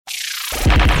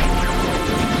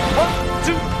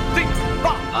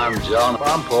I'm John.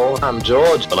 I'm Paul. I'm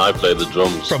George. And I play the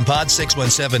drums. From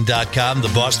Pod617.com, the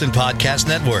Boston Podcast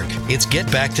Network, it's Get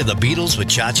Back to the Beatles with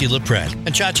Chachi LaPret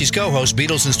and Chachi's co-host,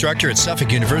 Beatles instructor at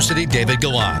Suffolk University, David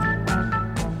Gallant.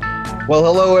 Well,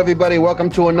 hello, everybody. Welcome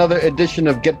to another edition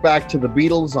of Get Back to the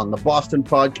Beatles on the Boston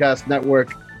Podcast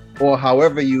Network, or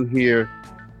however you hear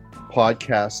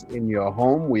podcasts in your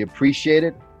home. We appreciate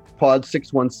it. Pod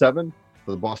 617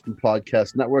 for the Boston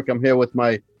Podcast Network. I'm here with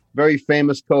my very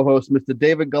famous co-host, Mr.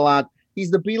 David Gallant. He's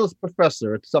the Beatles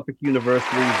professor at Suffolk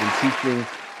University. He's been teaching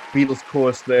Beatles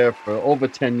course there for over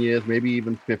 10 years, maybe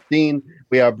even 15.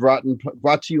 We are brought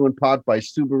to you in part by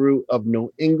Subaru of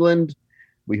New England.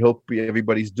 We hope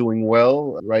everybody's doing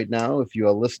well right now. If you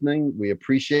are listening, we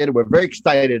appreciate it. We're very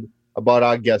excited about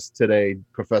our guest today,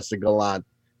 Professor Gallant.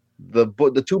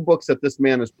 The two books that this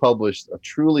man has published are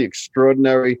truly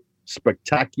extraordinary,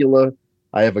 spectacular.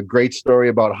 I have a great story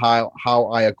about how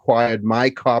I acquired my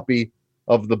copy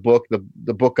of the book.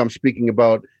 The book I'm speaking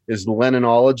about is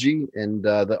Lennonology, and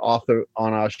the author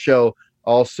on our show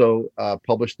also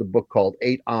published a book called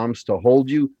 8 Arms to Hold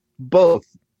You. Both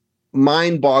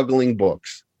mind-boggling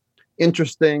books,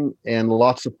 interesting and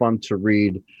lots of fun to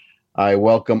read. I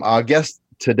welcome our guest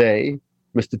today,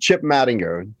 Mr. Chip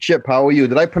Mattinger. Chip, how are you?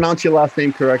 Did I pronounce your last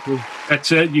name correctly?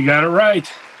 That's it. You got it right.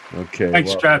 Okay.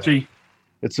 Thanks, Chachi.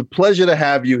 It's a pleasure to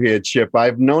have you here, Chip.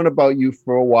 I've known about you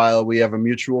for a while. We have a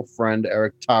mutual friend,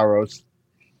 Eric Taros,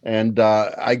 and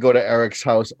I go to Eric's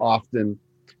house often,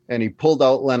 and he pulled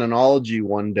out Lennonology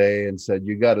one day and said,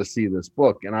 "You got to see this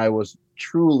book." And I was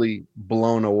truly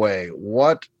blown away.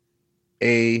 What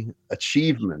a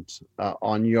achievement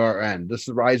on your end. This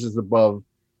rises above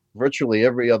virtually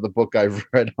every other book I've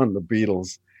read on the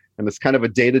Beatles. And it's kind of a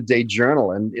day-to-day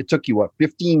journal. And it took you,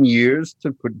 15 years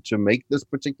to make this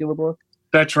particular book?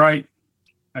 That's right.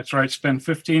 Spent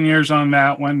 15 years on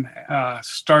that one.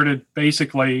 Started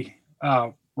basically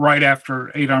right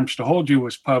after 8 Arms to Hold You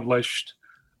was published.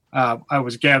 I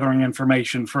was gathering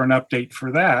information for an update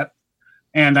for that,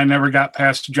 and I never got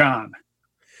past John.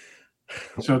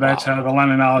 So that's how the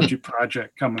Lennonology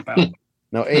project come about.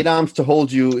 Now, 8 Arms to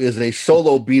Hold You is a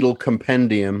solo Beatle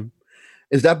compendium.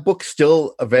 Is that book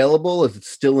still available? Is it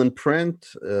still in print?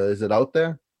 Is it out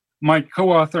there? My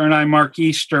co-author and I, Mark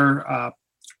Easter,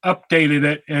 updated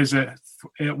it as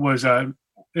it was a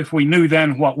if we knew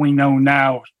then what we know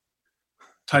now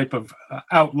type of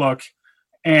outlook.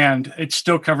 And it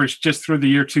still covers just through the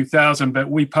year 2000,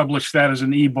 but we published that as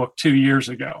an ebook 2 years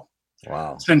ago.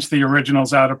 Wow. Since the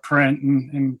original's out of print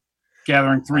and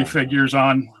gathering three figures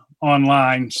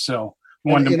online. So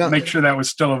wanted to make sure that was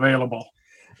still available.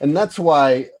 And that's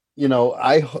why,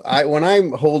 I when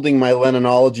I'm holding my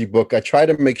Lennonology book, I try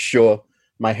to make sure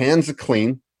my hands are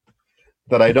clean,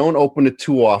 that I don't open it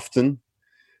too often,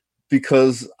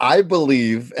 because I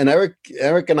believe, and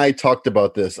Eric and I talked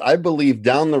about this, I believe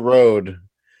down the road,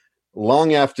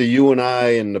 long after you and I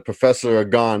and the professor are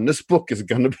gone, this book is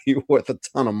going to be worth a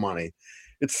ton of money.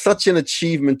 It's such an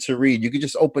achievement to read. You can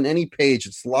just open any page.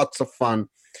 It's lots of fun.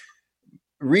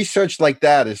 Research like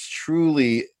that is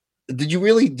truly, did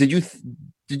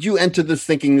you enter this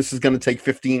thinking this is going to take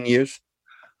 15 years?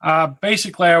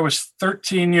 Basically, I was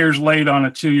 13 years late on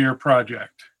a 2-year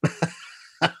project.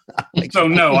 So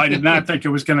no, I did not think it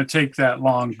was going to take that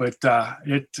long, but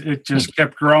it just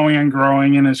kept growing and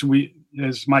growing. And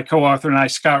as my co-author and I,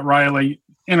 Scott Riley,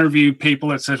 interviewed people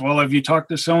that said, "Well, have you talked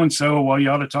to so-and-so? Well,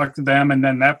 you ought to talk to them." And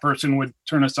then that person would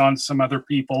turn us on to some other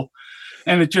people.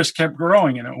 And it just kept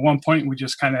growing. And at one point, we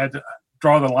just kind of had to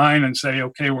draw the line and say,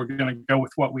 okay, we're going to go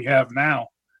with what we have now.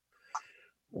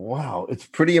 Wow. It's a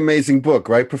pretty amazing book,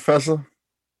 right, Professor?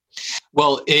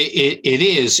 Well, it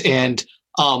is. And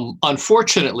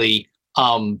unfortunately,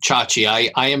 Chachi,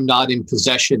 I am not in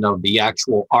possession of the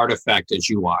actual artifact as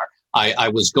you are. I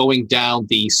was going down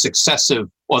the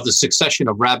succession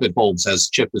of rabbit holes, as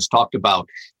Chip has talked about,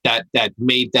 that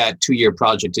made that 2-year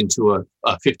project into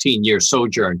a 15-year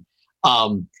sojourn.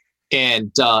 One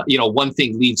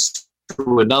thing leads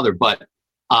to another, but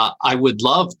I would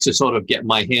love to sort of get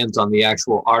my hands on the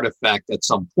actual artifact at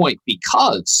some point,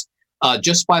 because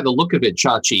just by the look of it,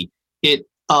 Chachi,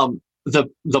 the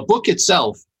book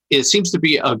itself, it seems to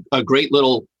be a great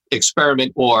little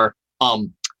experiment or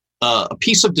a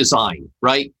piece of design,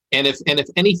 right? And if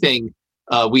anything,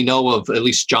 we know of at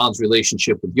least John's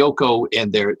relationship with Yoko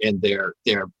and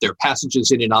their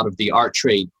passages in and out of the art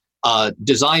trade.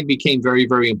 Design became very,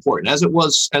 very important, as it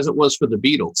was for the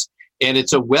Beatles. And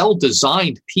it's a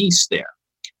well-designed piece there.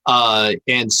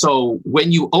 And so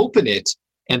when you open it,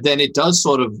 and then it does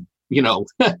sort of,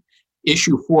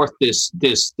 issue forth this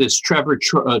treasure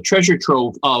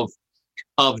trove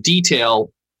of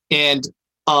detail. And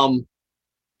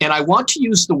And I want to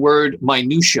use the word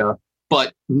minutia,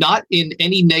 but not in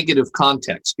any negative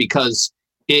context, because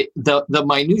the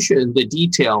minutia and the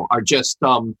detail are just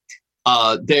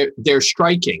they're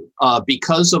striking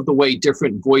because of the way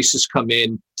different voices come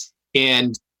in,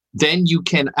 and then you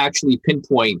can actually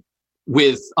pinpoint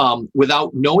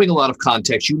without knowing a lot of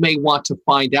context. You may want to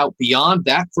find out beyond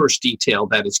that first detail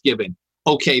that is given.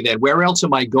 Okay, then where else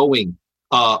am I going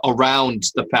around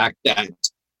the fact that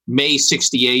May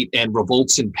 68 and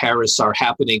revolts in Paris are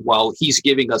happening while he's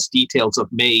giving us details of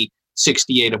May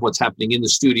 68 of what's happening in the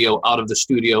studio, out of the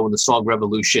studio, and the song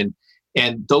Revolution.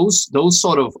 And those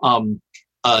sort of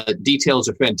details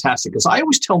are fantastic, because I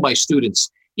always tell my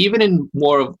students, even in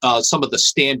more of some of the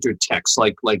standard texts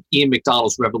like Ian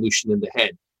MacDonald's Revolution in the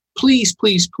Head, please,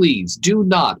 please, please do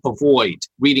not avoid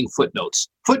reading footnotes.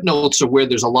 Footnotes are where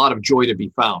there's a lot of joy to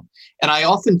be found. And I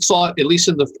often thought, at least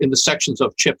in the sections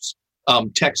of Chip's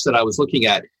text that I was looking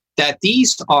at, that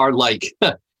these are like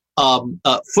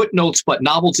footnotes, but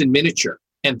novels in miniature.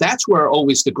 And that's where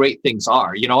always the great things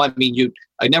are. I mean,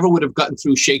 I never would have gotten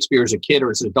through Shakespeare as a kid or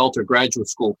as an adult or graduate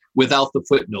school without the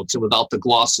footnotes and without the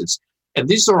glosses. And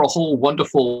these are a whole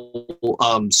wonderful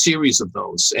series of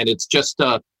those. And it's just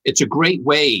it's a great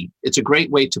way. It's a great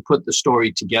way to put the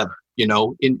story together,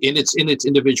 in its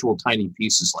individual tiny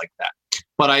pieces like that.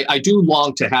 But I do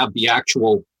long to have the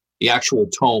actual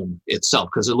tome itself,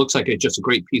 because it looks like it's just a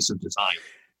great piece of design.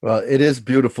 Well, it is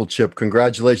beautiful, Chip.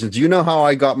 Congratulations. Do you know how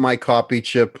I got my copy,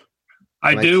 Chip?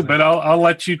 I do, but I'll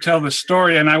let you tell the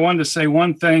story. And I wanted to say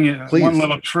one thing, Please. One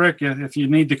little trick. If you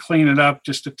need to clean it up,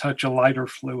 just to touch a lighter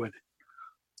fluid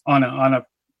on a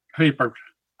paper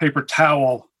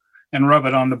towel and rub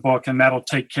it on the book, and that'll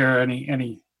take care of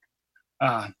any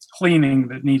cleaning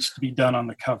that needs to be done on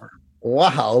the cover.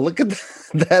 Wow, look at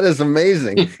that. That is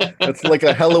amazing. That's like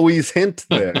a Heloise hint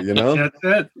there, That's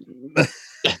it.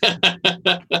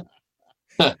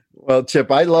 Well,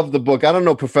 Chip, I love the book. I don't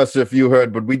know, Professor, if you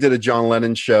heard, but we did a John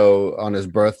Lennon show on his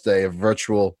birthday, a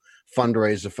virtual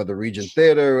fundraiser for the Regent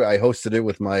Theater. I hosted it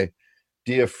with my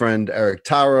dear friend Eric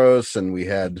Taros, and we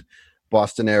had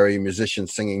Boston area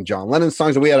musicians singing John Lennon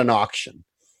songs, and we had an auction.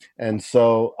 And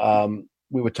so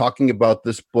we were talking about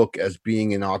this book as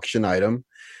being an auction item.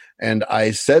 And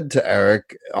I said to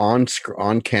Eric on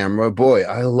camera, boy,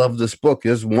 I love this book.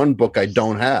 There's one book I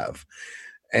don't have.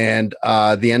 And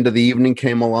the end of the evening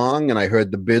came along, and I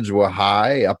heard the bids were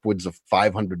high, upwards of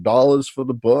 $500 for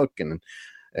the book. And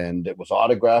it was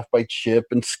autographed by Chip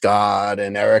and Scott.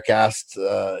 And Eric asked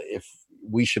if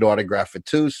we should autograph it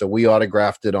too. So we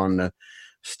autographed it on the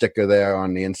sticker there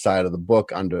on the inside of the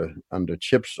book under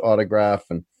Chip's autograph.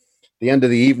 And the end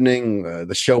of the evening,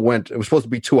 the show it was supposed to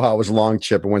be 2 hours long,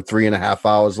 Chip. It went 3.5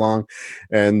 hours long.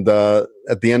 And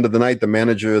at the end of the night, the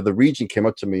manager of the Regent came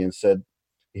up to me and said,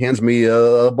 he hands me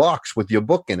a box with your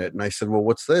book in it. And I said, well,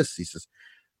 what's this? He says,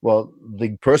 well,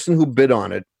 the person who bid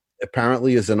on it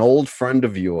apparently is an old friend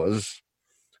of yours,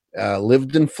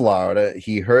 lived in Florida.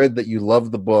 He heard that you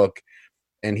loved the book,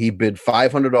 and he bid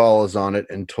 $500 on it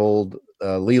and told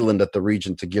Leland at the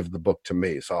Regent to give the book to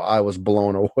me. So I was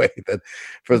blown away that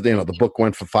first, the book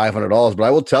went for $500. But I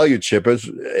will tell you, Chip,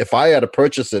 if I had to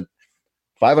purchase it,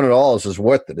 $500 is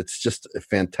worth it. It's just a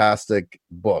fantastic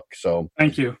book. So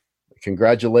thank you.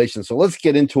 Congratulations. So let's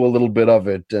get into a little bit of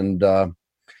it. And,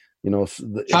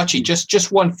 Chachi,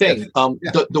 just one thing.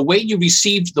 Yes. The way you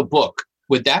received the book,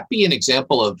 would that be an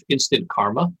example of instant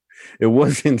karma? It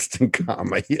was instant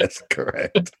karma. Yes,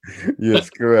 correct.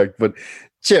 Yes, correct. But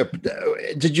Chip,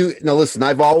 did you listen,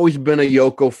 I've always been a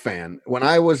Yoko fan. When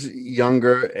I was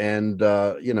younger and,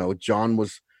 John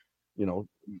was,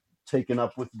 taken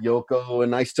up with Yoko,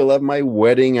 and I still have my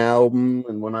wedding album.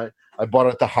 And when I bought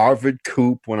it at the Harvard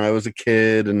Coupe when I was a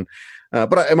kid. And,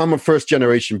 but I'm a first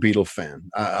generation Beatle fan.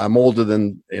 I'm older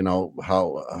than,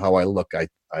 how I look,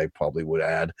 I probably would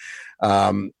add.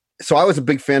 So I was a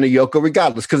big fan of Yoko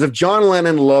regardless, because if John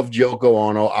Lennon loved Yoko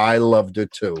Ono, I loved her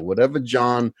too. Whatever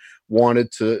John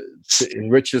wanted to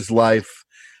enrich his life.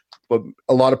 But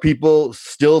a lot of people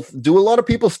still think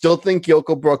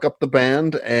Yoko broke up the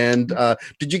band? And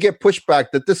did you get pushback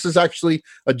that this is actually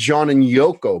a John and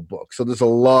Yoko book? So there's a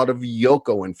lot of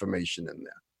Yoko information in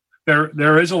there.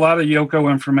 There is a lot of Yoko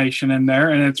information in there,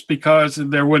 and it's because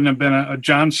there wouldn't have been a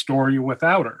John story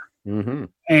without her. Mm-hmm.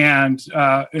 And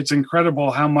it's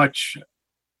incredible how much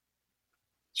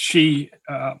she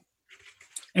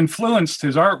influenced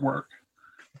his artwork,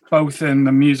 both in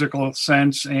the musical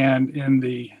sense and in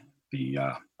the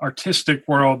artistic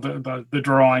world, the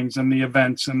drawings and the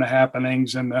events and the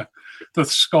happenings and the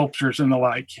sculptures and the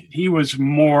like. He was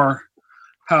more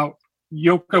how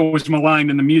Yoko was maligned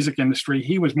in the music industry.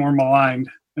 He was more maligned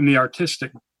in the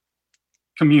artistic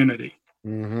community.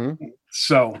 Mm-hmm.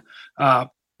 So,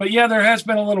 but yeah, there has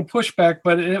been a little pushback,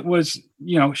 but it was,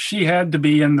 she had to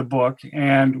be in the book,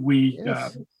 and we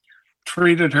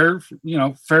treated her,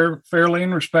 fairly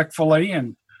and respectfully,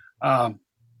 and I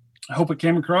hope it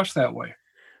came across that way.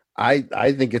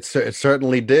 I think it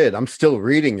certainly did. I'm still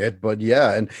reading it, but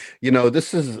yeah. And,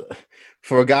 this is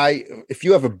for a guy, if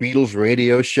you have a Beatles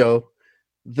radio show,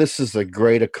 this is a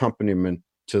great accompaniment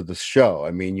to the show.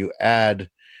 I mean, you add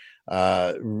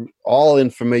all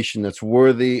information that's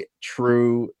worthy,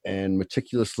 true, and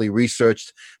meticulously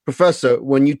researched. Professor,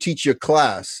 when you teach your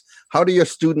class, how do your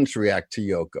students react to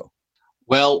Yoko?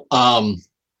 Well,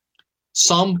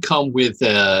 some come with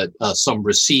some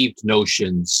received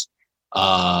notions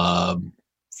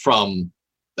from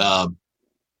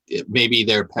maybe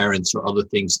their parents or other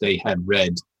things they had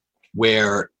read,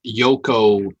 where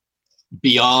Yoko,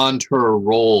 beyond her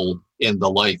role in the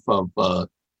life of the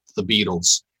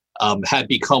Beatles, had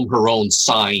become her own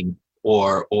sign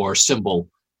or symbol,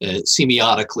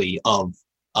 semiotically, of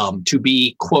to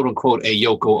be quote unquote a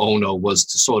Yoko Ono was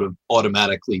to sort of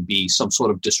automatically be some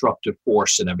sort of disruptive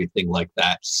force and everything like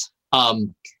that.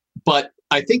 But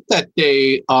I think that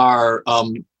they are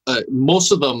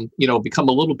most of them, become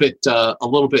a little bit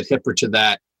hipper to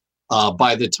that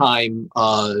by the time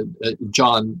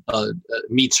John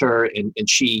meets her and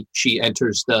she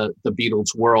enters the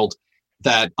Beatles world.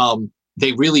 That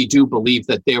they really do believe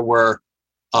that there were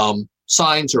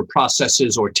signs or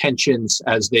processes or tensions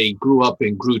as they grew up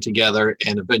and grew together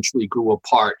and eventually grew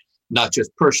apart, not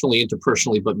just personally,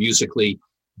 interpersonally, but musically,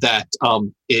 that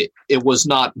it was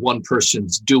not one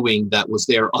person's doing that was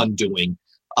their undoing,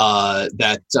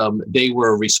 that they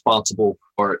were responsible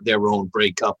for their own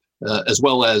breakup, as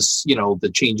well as,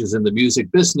 the changes in the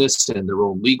music business and their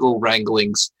own legal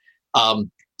wranglings.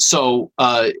 So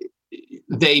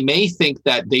they may think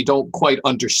that they don't quite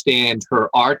understand her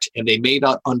art, and they may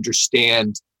not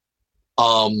understand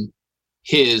her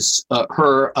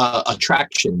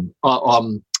attraction,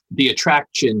 the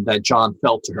attraction that John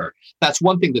felt to her. That's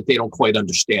one thing that they don't quite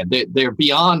understand. They're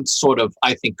beyond sort of,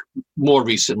 I think, more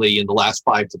recently in the last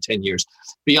 5 to 10 years,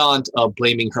 beyond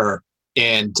blaming her,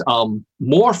 and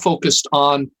more focused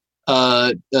on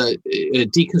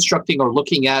deconstructing or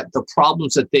looking at the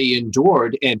problems that they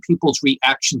endured and people's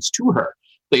reactions to her.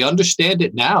 They understand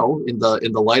it now in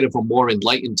the light of a more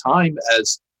enlightened time,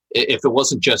 as if it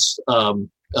wasn't just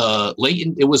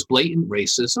latent, it was blatant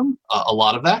racism, a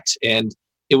lot of that, and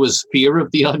it was fear of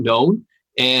the unknown,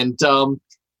 and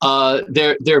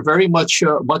they're very much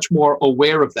more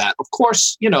aware of that. Of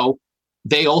course,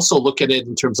 they also look at it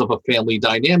in terms of a family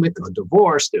dynamic, a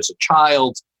divorce. There's a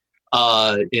child.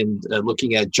 In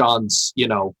looking at John's,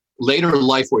 later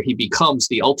life, where he becomes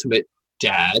the ultimate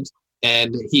dad,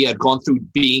 and he had gone through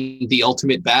being the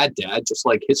ultimate bad dad, just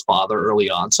like his father early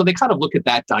on. So they kind of look at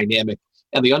that dynamic,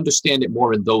 and they understand it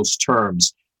more in those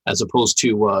terms, as opposed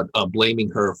to blaming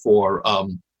her for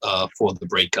the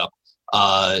breakup.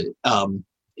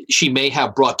 She may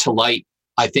have brought to light,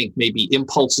 I think, maybe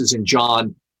impulses in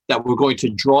John that were going to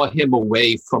draw him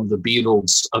away from the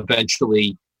Beatles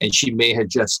eventually. And she may have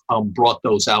just brought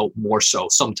those out more so.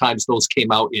 Sometimes those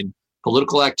came out in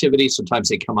political activity. Sometimes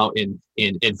they come out in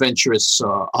adventurous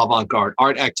avant-garde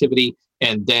art activity,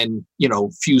 and then,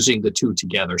 fusing the two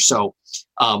together. So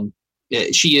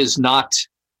she is not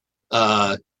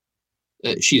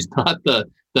she's not the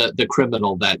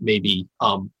criminal that maybe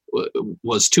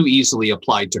was too easily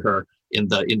applied to her in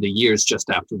the years just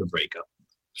after the breakup.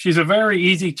 She's a very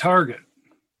easy target.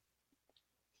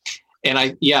 And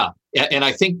I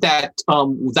think that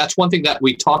that's one thing that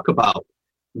we talk about.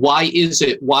 Why is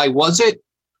it? Why was it?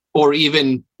 Or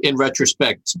even in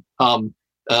retrospect,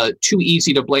 too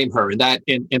easy to blame her, and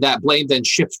that blame then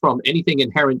shifts from anything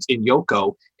inherent in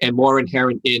Yoko and more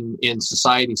inherent in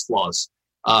society's flaws.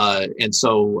 And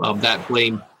so that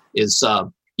blame is,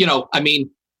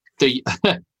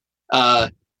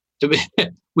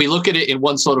 we look at it in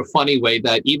one sort of funny way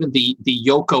that even the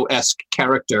Yoko-esque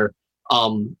character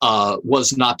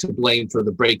was not to blame for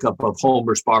the breakup of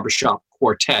Homer's barbershop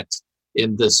quartet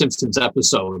in the Simpsons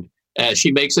episode.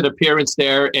 She makes an appearance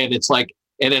there, and it's like,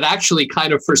 and it actually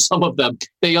kind of, for some of them,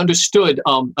 they understood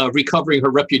recovering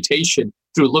her reputation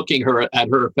through looking at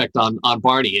her effect on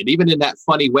Barney. And even in that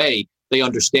funny way, they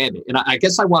understand it. And I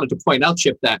guess I wanted to point out,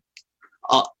 Chip, that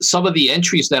some of the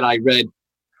entries that I read,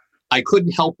 I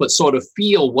couldn't help but sort of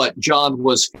feel what John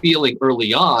was feeling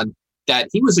early on, that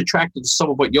he was attracted to some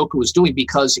of what Yoko was doing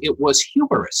because it was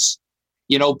humorous.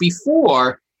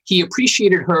 Before, he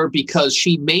appreciated her because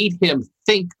she made him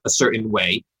think a certain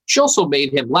way. She also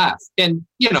made him laugh. And,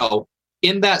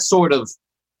 in that sort of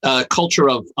culture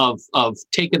of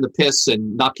taking the piss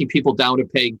and knocking people down a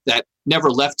peg that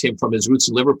never left him from his roots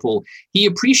in Liverpool. He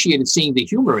appreciated seeing the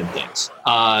humor in things.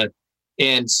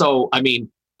 And so, I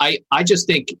mean, I just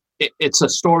think it's a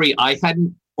story I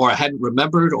hadn't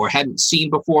remembered or hadn't seen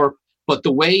before. But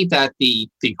the way that the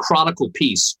Chronicle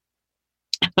piece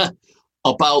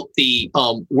about the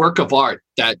work of art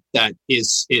that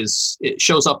it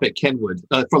shows up at Kenwood,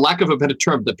 for lack of a better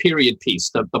term, the period piece,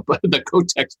 the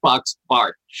Kotex box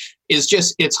art,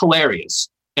 it's hilarious.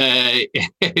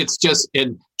 It's just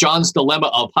in John's dilemma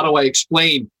of how do I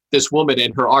explain this woman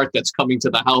and her art that's coming to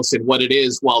the house and what it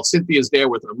is, while Cynthia's there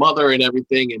with her mother and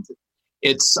everything, and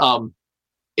it's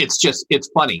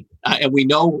funny, and we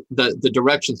know the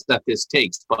directions that this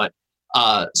takes. But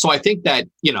so I think that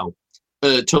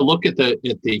to look at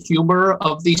the humor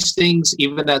of these things,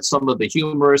 even at some of the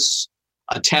humorous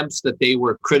attempts that they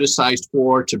were criticized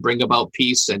for to bring about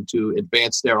peace and to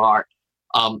advance their art,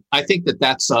 I think that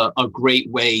that's a great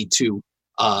way to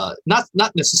not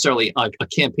necessarily a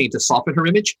campaign to soften her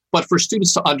image, but for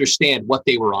students to understand what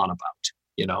they were on about.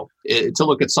 To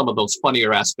look at some of those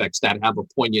funnier aspects that have a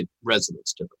poignant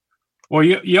resonance to them. Well,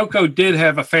 Yoko did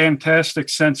have a fantastic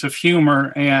sense of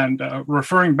humor, and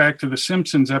referring back to the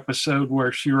Simpsons episode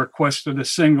where she requested a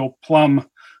single plum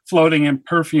floating in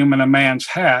perfume in a man's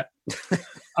hat,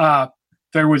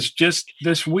 there was just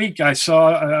this week I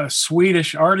saw a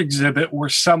Swedish art exhibit where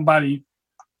somebody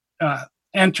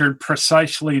entered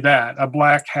precisely that, a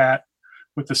black hat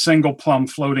with a single plum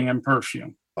floating in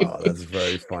perfume. Oh, that's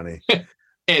very funny.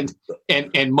 And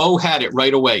Mo had it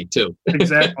right away too.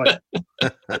 Exactly.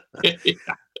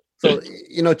 So,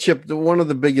 Chip, one of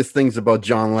the biggest things about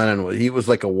John Lennon was he was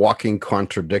like a walking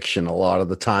contradiction. A lot of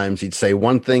the times he'd say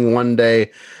one thing one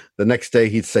day, the next day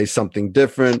he'd say something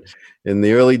different. In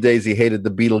the early days, he hated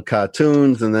the Beatle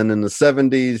cartoons. And then in the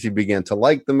 70s, he began to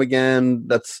like them again.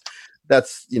 That's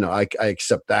I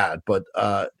accept that. But,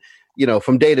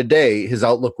 from day to day, his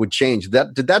outlook would change.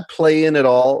 Did that play in at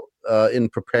all in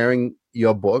preparing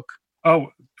your book? Oh,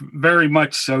 very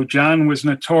much so. John was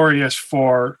notorious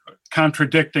for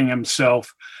contradicting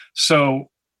himself. So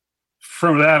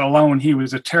for that alone, he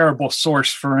was a terrible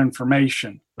source for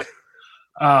information.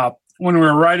 When we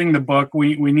were writing the book,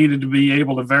 we needed to be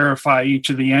able to verify each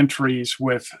of the entries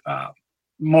with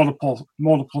multiple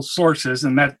sources.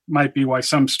 And that might be why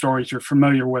some stories you're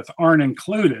familiar with aren't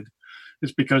included,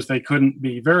 is because they couldn't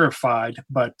be verified.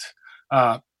 But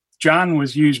John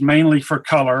was used mainly for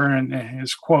color and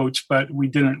his quotes, but we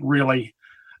didn't really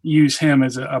use him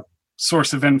as a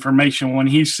source of information. When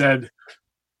he said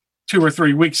 2 or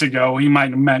 3 weeks ago, he might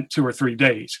have meant 2 or 3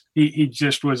 days. He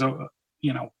just was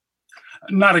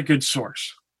not a good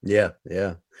source. Yeah.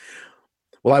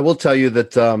 Well, I will tell you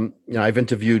that I've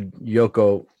interviewed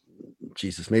Yoko,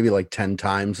 maybe like 10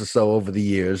 times or so over the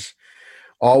years.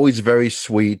 Always very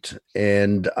sweet,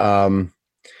 and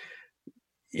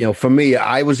for me,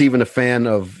 I was even a fan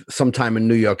of Sometime in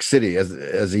New York City.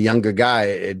 As a younger guy,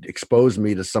 it exposed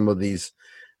me to some of these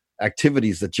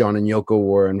activities that John and Yoko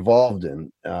were involved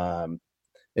in.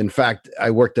 In fact,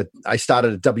 I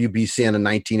started at WBCN in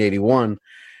 1981,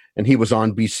 and he was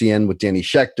on BCN with Danny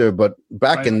Schechter. But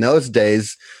back in those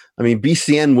days, I mean,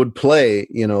 BCN would play,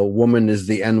 "Woman is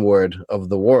the N-word of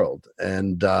the world,"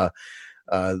 and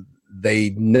they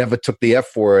never took the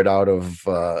F word out of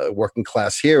Working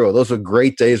Class Hero. Those were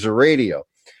great days of radio.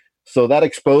 So that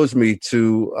exposed me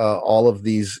to all of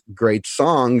these great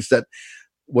songs that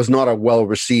was not a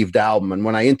well-received album. And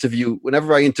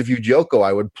whenever I interviewed Yoko,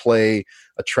 I would play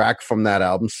a track from that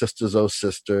album, Sisters Oh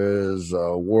Sisters,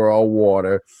 War All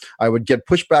Water. I would get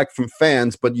pushback from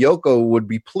fans, but Yoko would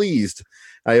be pleased.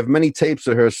 I have many tapes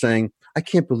of her saying, "I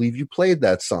can't believe you played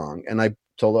that song." And I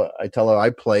tell her I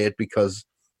play it because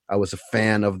I was a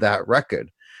fan of that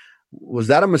record. Was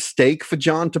that a mistake for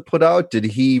John to put out? Did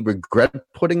he regret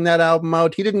putting that album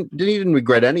out? He didn't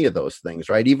regret any of those things,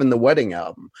 right? Even the wedding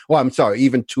album. Well, I'm sorry,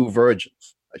 even Two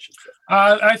Virgins, I should say.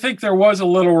 I think there was a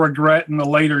little regret in the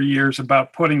later years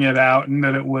about putting it out, and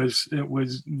that it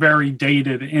was very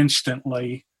dated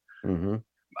instantly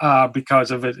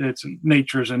because of its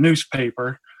nature as a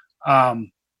newspaper.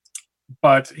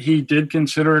 But he did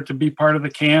consider it to be part of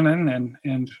the canon,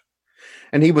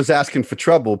 and he was asking for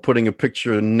trouble putting a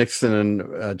picture of Nixon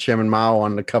and Chairman Mao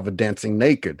on the cover dancing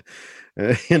naked.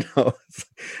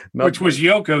 Which was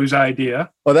Yoko's idea.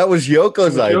 Oh, that was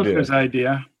Yoko's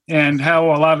idea. And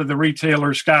how a lot of the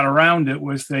retailers got around it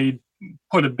was they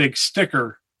put a big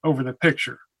sticker over the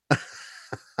picture.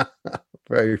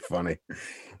 Very funny.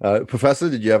 Professor,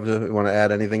 did you want to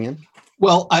add anything in?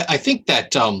 Well, I think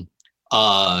that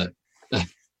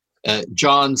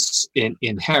John's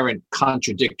inherent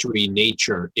contradictory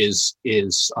nature is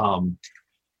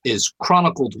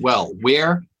chronicled well.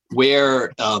 Where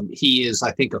he is,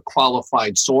 I think, a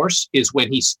qualified source is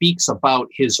when he speaks about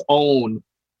his own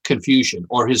confusion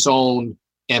or his own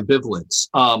ambivalence,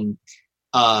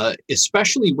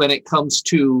 especially when it comes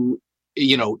to,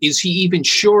 is he even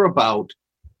sure about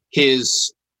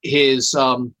his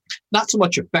not so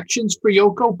much affections for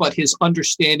Yoko, but his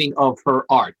understanding of her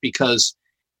art, because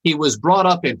he was brought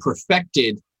up and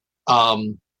perfected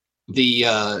having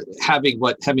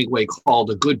what Hemingway called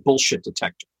a good bullshit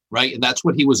detector, right? And that's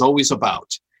what he was always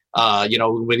about.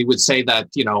 When he would say that,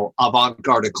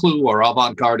 avant-garde a clue or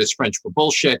avant-garde is French for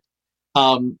bullshit.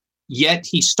 Yet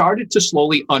he started to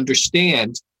slowly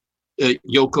understand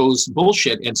Yoko's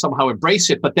bullshit and somehow embrace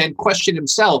it, but then question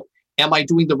himself, am I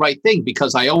doing the right thing?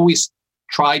 Because I always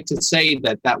tried to say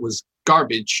that was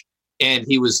garbage. And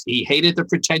he hated the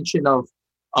pretension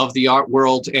of the art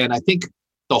world. And I think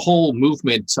the whole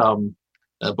movement,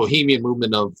 bohemian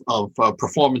movement of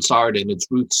performance art and its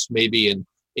roots maybe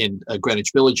in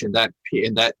Greenwich Village and that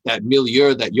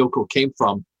milieu that Yoko came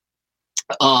from,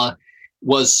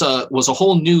 was a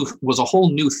whole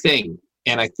new thing.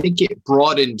 And I think it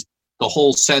broadened the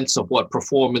whole sense of what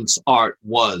performance art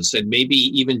was. And maybe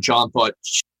even John thought,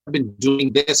 I've been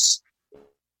doing this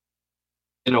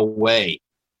in a way.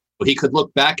 But he could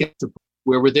look back at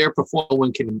where we're there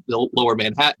performing in Lower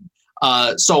Manhattan.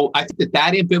 So I think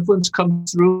that ambivalence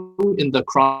comes through in the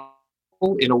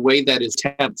chronicle in a way that is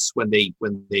tense when they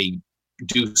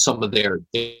do some of their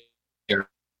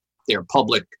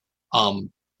public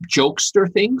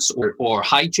jokester things or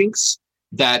hijinks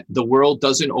that the world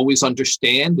doesn't always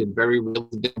understand and very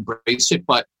rarely embrace it.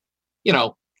 But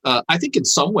I think in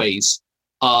some ways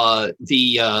their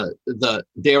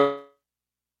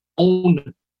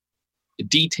own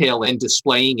detail and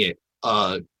displaying it,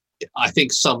 I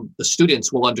think the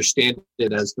students will understand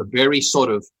it as the very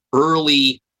sort of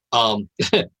early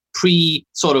pre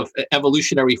sort of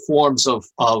evolutionary forms of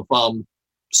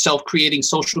self-creating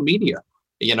social media.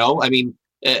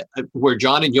 Were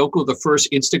John and Yoko the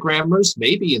first Instagrammers?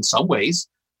 Maybe in some ways,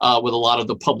 with a lot of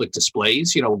the public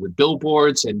displays, with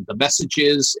billboards and the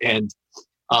messages and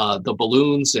the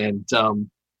balloons and,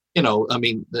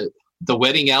 the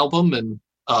wedding album and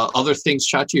other things,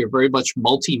 Chachi, are very much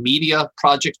multimedia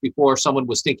projects before someone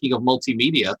was thinking of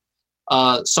multimedia.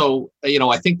 So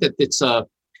I think that it's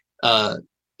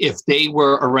if they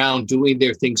were around doing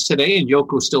their things today, and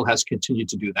Yoko still has continued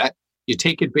to do that, you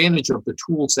take advantage of the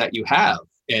tools that you have.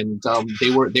 And they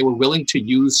were willing to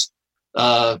use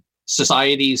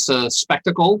society's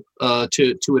spectacle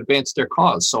to advance their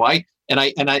cause. So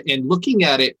and looking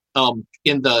at it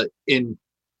in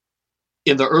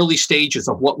the early stages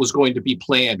of what was going to be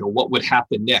planned or what would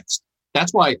happen next.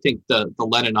 That's why I think the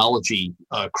Lennonology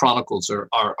chronicles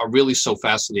are really so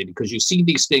fascinating, because you see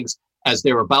these things as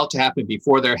they're about to happen,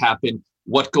 before they happen,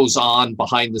 what goes on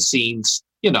behind the scenes,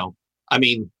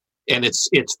 and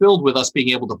it's filled with us being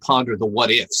able to ponder the what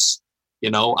ifs.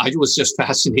 I was just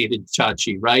fascinated,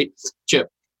 Chachi, right, Chip,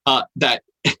 that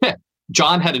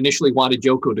John had initially wanted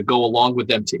Yoko to go along with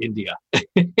them to India.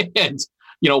 And,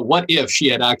 what if she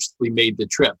had actually made the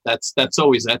trip? That's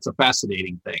a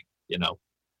fascinating thing,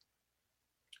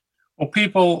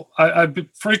 Well, I've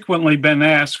frequently been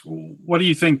asked, what do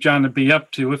you think John would be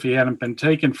up to if he hadn't been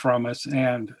taken from us?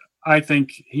 And I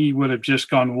think he would have just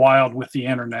gone wild with the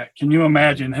internet. Can you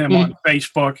imagine him on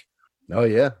Facebook? Oh,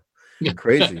 yeah.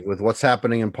 Crazy with what's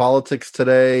happening in politics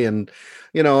today. And,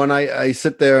 and I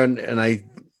sit there and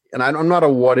I'm not a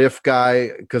what if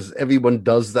guy, because everyone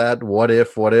does that. What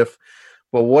if?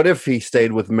 But what if he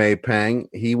stayed with May Pang?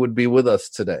 He would be with us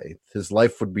today. His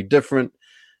life would be different.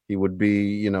 He would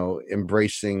be,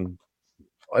 embracing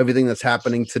everything that's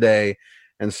happening today,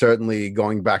 and certainly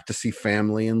going back to see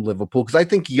family in Liverpool, because I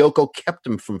think Yoko kept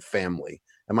him from family.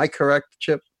 Am I correct,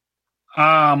 Chip?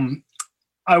 I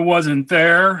wasn't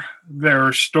there. There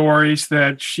are stories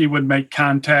that she would make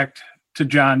contact to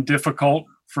John difficult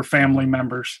for family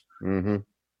members. Mm-hmm.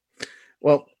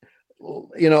 Well,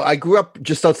 I grew up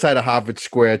just outside of Harvard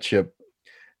Square, Chip,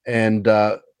 and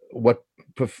what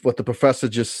the professor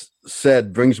just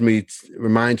said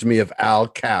reminds me of Al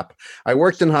Capp. I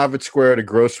worked in Harvard Square at a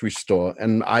grocery store,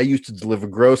 and I used to deliver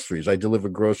groceries. I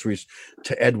delivered groceries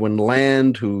to Edwin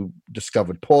Land, who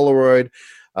discovered Polaroid,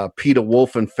 Peter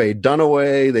Wolf and Faye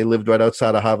Dunaway. They lived right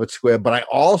outside of Harvard Square. But I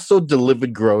also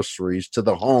delivered groceries to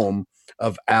the home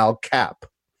of Al Capp.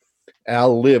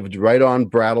 Al lived right on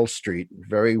Brattle Street,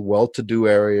 very well-to-do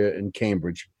area in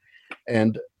Cambridge.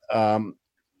 And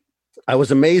I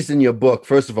was amazed in your book,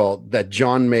 first of all, that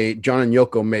John and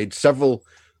Yoko made several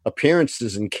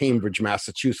appearances in Cambridge,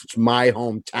 Massachusetts, my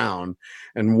hometown.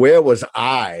 And where was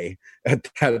I at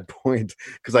that point?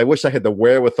 Because I wish I had the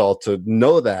wherewithal to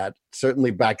know that.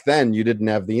 Certainly back then, you didn't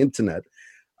have the internet.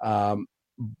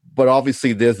 But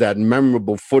obviously, there's that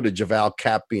memorable footage of Al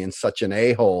Capp being such an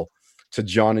a-hole to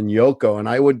John and Yoko. And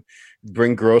I would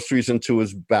bring groceries into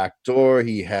his back door.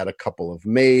 He had a couple of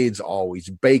maids, always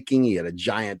baking. He had a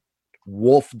giant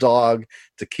wolf dog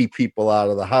to keep people out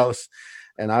of the house.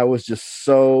 And I was just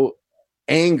so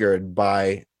angered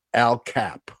by Al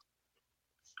Capp.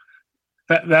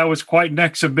 That was quite an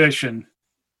exhibition.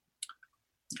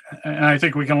 And I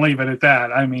think we can leave it at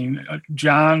that. I mean,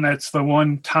 John, that's the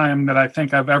one time that I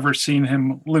think I've ever seen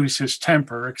him lose his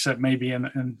temper, except maybe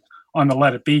on the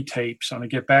Let It Be tapes, on the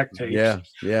Get Back tapes.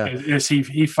 Yeah. Is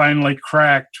he finally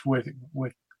cracked with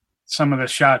some of the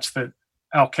shots that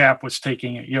Al Capp was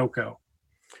taking at Yoko.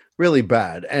 Really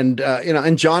bad. And,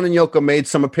 and John and Yoko made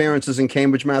some appearances in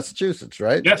Cambridge, Massachusetts,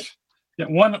 right? Yes. Yeah,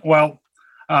 one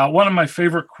of my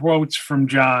favorite quotes from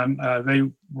John, they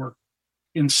were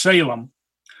in Salem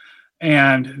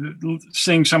and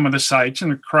seeing some of the sights,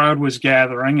 and the crowd was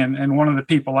gathering, and one of the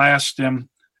people asked him,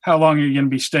 "How long are you going to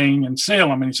be staying in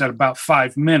Salem?" And he said, "About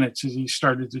 5 minutes," as he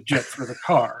started to jet for the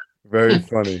car. Very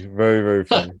funny. Very, very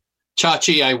funny.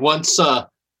 Chachi, I once,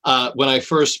 when I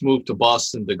first moved to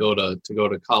Boston to go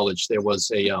to college, there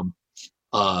was a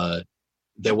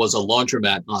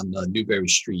laundromat on Newbury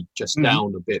Street, just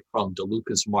down a bit from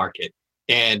DeLuca's Market,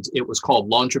 and it was called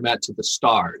Laundromat to the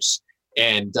Stars.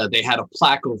 And they had a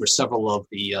plaque over several of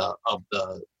the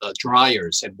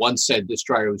dryers, and one said this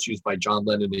dryer was used by John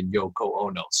Lennon and Yoko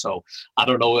Ono. So I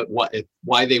don't know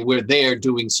why they were there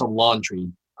doing some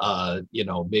laundry.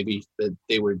 Maybe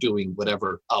they were doing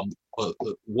whatever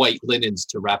white linens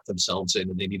to wrap themselves in,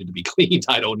 and they needed to be cleaned.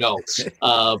 I don't know,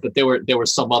 but there were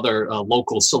some other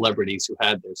local celebrities who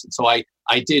had this, and so I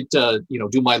did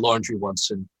do my laundry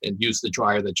once and use the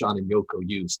dryer that John and Yoko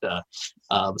used.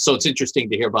 So it's interesting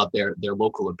to hear about their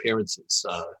local appearances,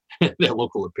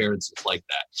 like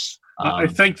that. I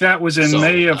think that was in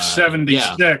May of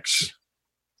 '76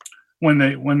 when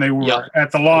they were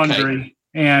at the laundry. Okay.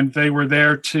 And they were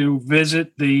there to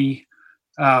visit the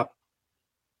guy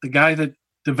that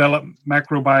developed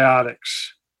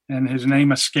macrobiotics, and his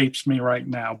name escapes me right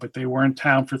now, but they were in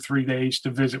town for 3 days to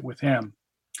visit with him.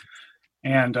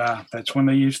 And that's when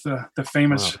they used the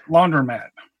famous laundromat.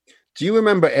 Do you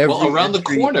remember around the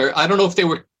corner, I don't know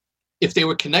if they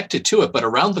were connected to it, but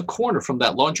around the corner from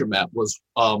that laundromat was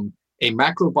a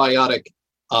macrobiotic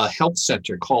health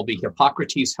center called the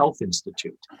Hippocrates Health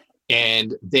Institute.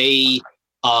 And they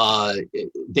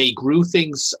grew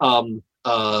things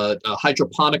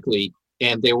hydroponically,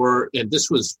 and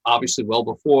this was obviously well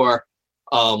before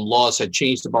laws had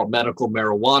changed about medical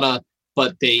marijuana,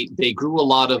 but they grew a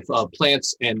lot of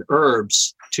plants and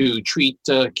herbs to treat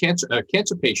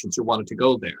cancer patients who wanted to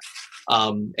go there.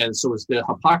 And so it was the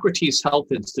Hippocrates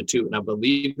Health Institute, and I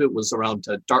believe it was around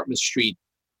Dartmouth Street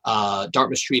and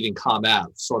Comm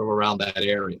Ave, sort of around that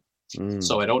area.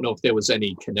 So I don't know if there was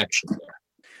any connection there.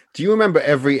 Do you remember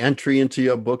every entry into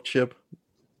your book, Chip?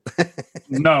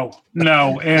 No,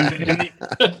 and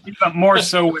even more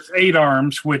so with Eight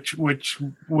Arms, which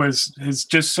has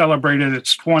just celebrated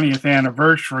its 20th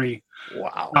anniversary.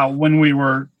 Wow! When we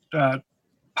were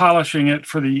polishing it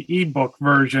for the ebook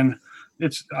version,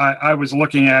 I was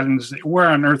looking at it and said, "Where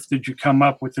on earth did you come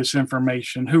up with this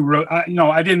information? Who wrote?" I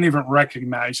didn't even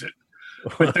recognize it,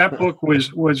 but that book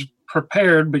was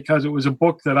prepared because it was a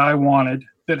book that I wanted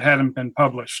that hadn't been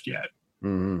published yet.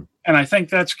 Mm-hmm. And I think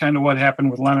that's kind of what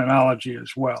happened with Lennonology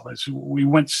as well, is we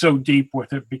went so deep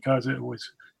with it because it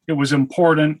was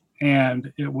important,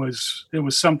 and it was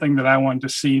something that I wanted to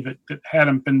see that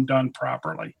hadn't been done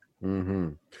properly. Mm-hmm.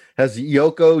 Has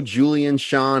Yoko, Julian,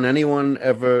 Sean, any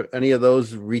of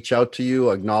those reach out to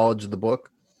you, acknowledge the book?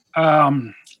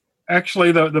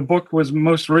 Actually, the book was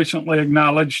most recently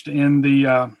acknowledged in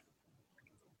the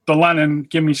Lennon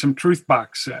Give Me Some Truth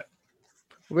box set.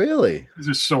 Really? As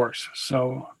a source.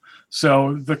 So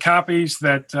the copies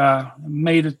that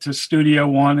made it to Studio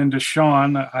One and to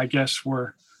Sean, I guess,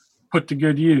 were put to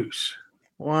good use.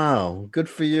 Wow. Good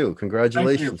for you.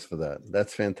 Congratulations for that.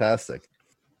 That's fantastic.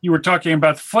 You were talking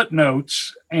about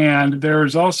footnotes, and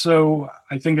there's also,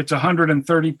 I think it's a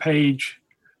 130-page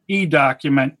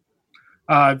e-document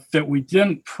that we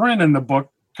didn't print in the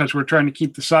book because we're trying to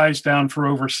keep the size down for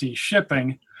overseas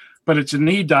shipping. But it's an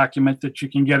e-document that you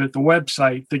can get at the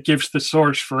website that gives the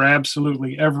source for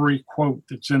absolutely every quote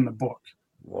that's in the book.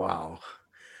 Wow.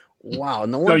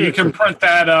 No so you can print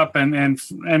that up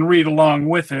and read along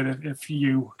with it if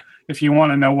you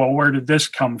want to know, well, where did this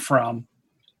come from?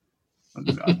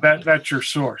 that's your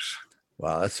source.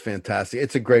 Wow, that's fantastic.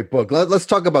 It's a great book. Let's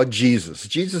talk about Jesus.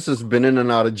 Jesus has been in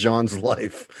and out of John's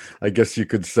life, I guess you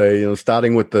could say,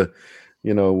 starting with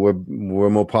we're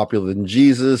more popular than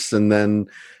Jesus. And then,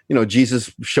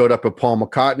 Jesus showed up at Paul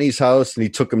McCartney's house and he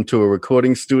took him to a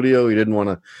recording studio. He didn't want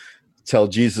to tell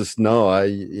Jesus, no,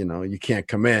 you can't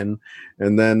come in.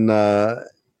 And then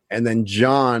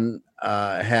John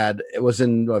it was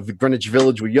in Greenwich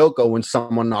Village with Yoko when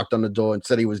someone knocked on the door and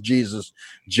said he was Jesus.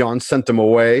 John sent him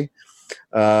away.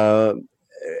 And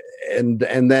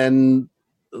then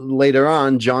later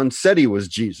on, John said he was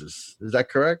Jesus. Is that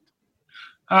correct?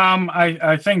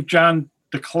 I think John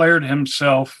declared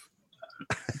himself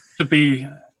to be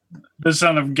the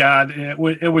Son of God.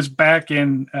 It was back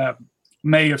in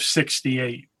May of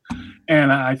 '68,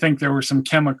 and I think there were some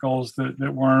chemicals that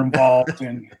were involved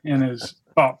in his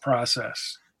thought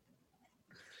process.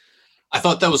 I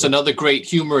thought that was another great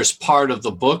humorous part of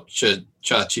the book,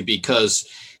 Chachi, because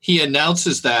he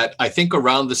announces that, I think,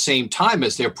 around the same time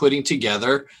as they're putting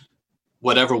together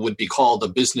whatever would be called a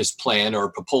business plan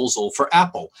or proposal for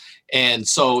Apple. And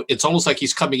so it's almost like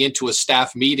he's coming into a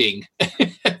staff meeting.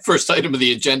 First item of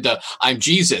the agenda, I'm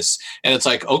Jesus. And it's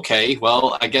like, okay,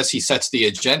 well, I guess he sets the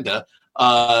agenda.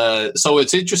 So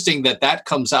it's interesting that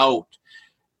comes out.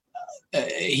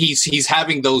 He's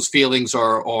having those feelings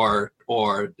or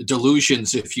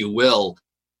delusions, if you will,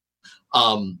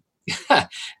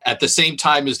 at the same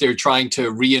time as they're trying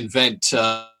to reinvent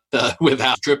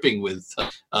without dripping with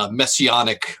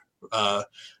messianic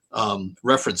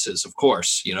references, of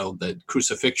course, the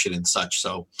crucifixion and such.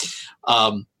 So,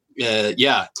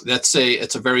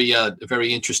 it's a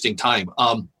very interesting time.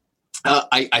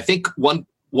 I think one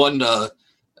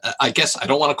I guess I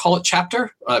don't want to call it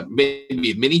chapter,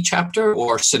 maybe a mini chapter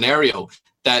or scenario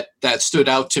that stood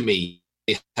out to me.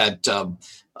 I had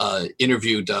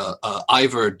interviewed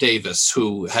Ivor Davis,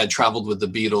 who had traveled with the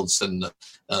Beatles and the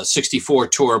 64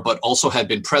 tour, but also had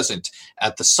been present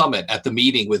at the summit, at the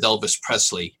meeting with Elvis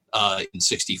Presley in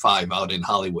 65 out in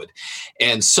Hollywood.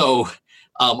 And so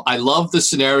I love the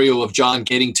scenario of John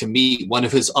getting to meet one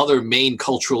of his other main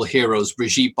cultural heroes,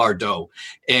 Brigitte Bardot.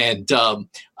 And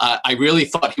I really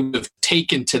thought he would have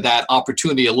taken to that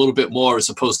opportunity a little bit more as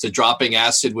opposed to dropping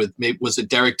acid with, was it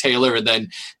Derek Taylor, and then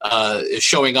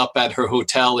showing up at her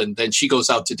hotel, and then she goes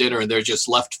out to dinner and they're just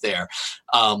left there.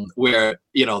 Where,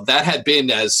 that had been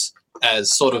as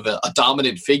sort of a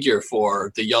dominant figure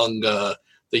for the young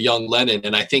Lennon.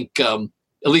 And I think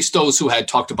at least those who had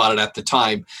talked about it at the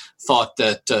time thought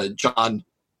that John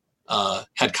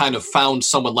had kind of found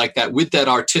someone like that with that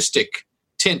artistic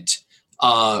tint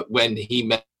when he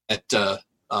met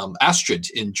Astrid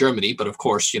in Germany. But of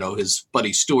course, his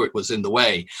buddy Stuart was in the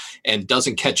way and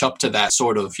doesn't catch up to that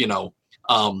sort of,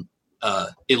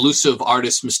 elusive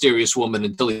artist, mysterious woman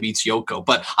until he meets Yoko.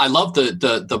 But I love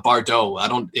the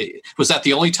Bardot. Was that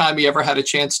the only time he ever had a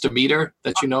chance to meet her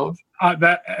that you know of?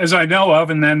 That, as I know of,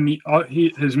 and then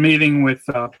his meeting with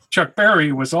Chuck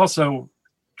Berry was also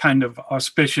kind of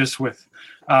auspicious with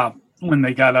when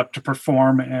they got up to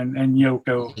perform and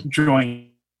Yoko joined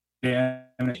in,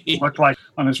 and it looked like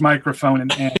on his microphone,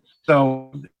 and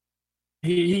so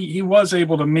he was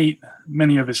able to meet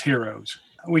many of his heroes.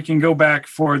 We can go back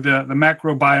for the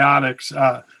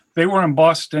Macrobiotics. They were in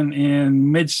Boston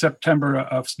in mid-September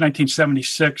of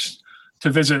 1976 to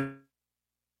visit.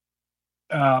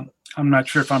 I'm not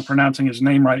sure if I'm pronouncing his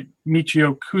name right,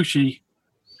 Michio Kushi,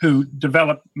 who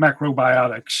developed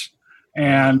Macrobiotics.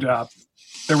 And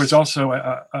there was also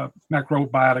a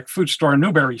macrobiotic food store in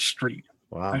Newbury Street,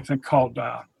 wow. I think called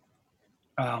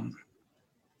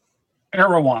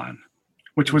Erewhon,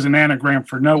 which was an anagram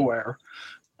for nowhere.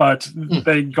 But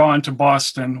they'd gone to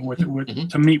Boston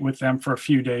to meet with them for a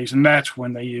few days, and that's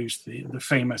when they used the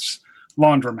famous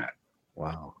laundromat.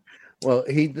 Wow. Well,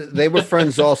 they were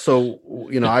friends also.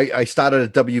 I started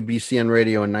at WBCN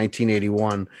Radio in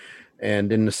 1981,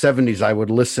 and in the 70s, I would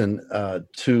listen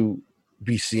to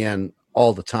BCN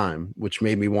all the time, which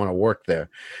made me want to work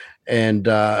there. And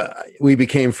we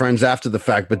became friends after the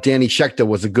fact, but Danny Schechter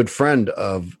was a good friend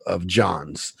of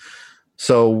John's.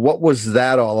 So what was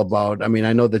that all about? I mean,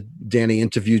 I know that Danny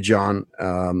interviewed John,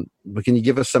 but can you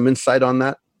give us some insight on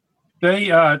that?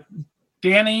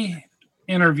 Danny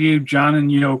interviewed John and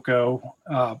Yoko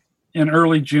in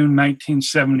early June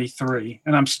 1973,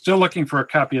 and I'm still looking for a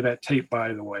copy of that tape,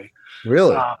 by the way.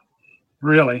 Really?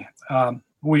 Really.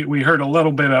 We heard a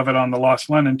little bit of it on the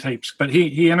Lost Lennon tapes, but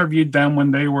he interviewed them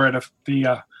when they were at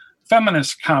the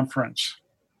feminist conference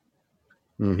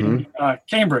in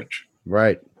Cambridge.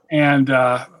 Right. And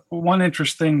one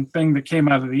interesting thing that came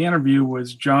out of the interview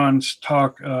was John's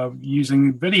talk of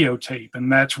using videotape,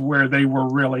 and that's where they were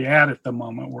really at the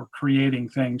moment. We're creating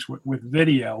things with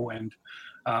video, and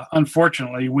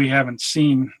unfortunately, we haven't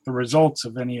seen the results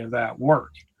of any of that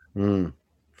work. Mm.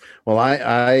 Well,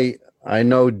 I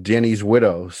know Danny's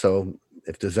widow, so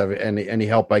if there's ever any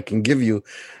help I can give you,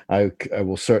 I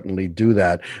will certainly do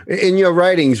that. In your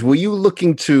writings, were you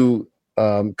looking to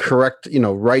correct,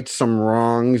 right some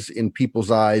wrongs in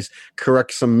people's eyes,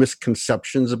 correct some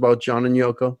misconceptions about John and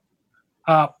Yoko?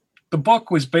 The book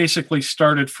was basically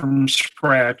started from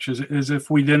scratch, as if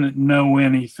we didn't know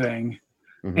anything.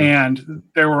 Mm-hmm. And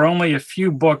there were only a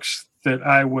few books that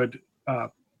I would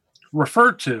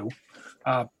refer to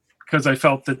because I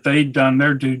felt that they'd done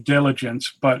their due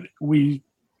diligence. But we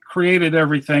created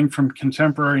everything from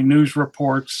contemporary news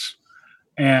reports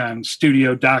and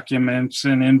studio documents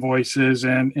and invoices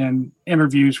and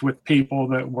interviews with people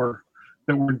that were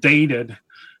dated.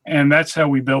 And that's how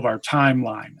we build our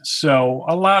timeline. So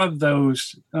a lot of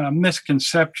those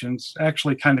misconceptions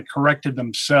actually kind of corrected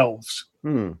themselves.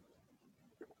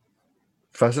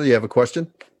 Professor, you have a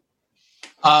question?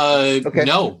 Okay.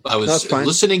 No, I was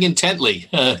listening intently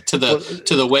to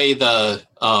the way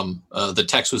the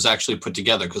text was actually put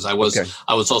together, because I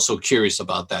was also curious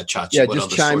about that, Chachi. Yeah, what just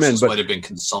other chime sources in. Might have been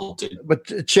consulted.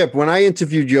 But Chip, when I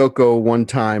interviewed Yoko one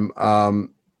time,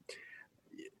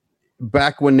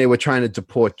 back when they were trying to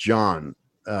deport John,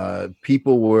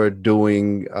 people were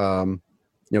doing,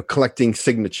 collecting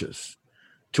signatures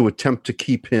to attempt to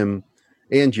keep him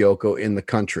and Yoko in the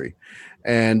country,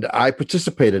 and I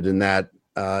participated in that.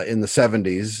 In the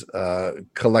 70s,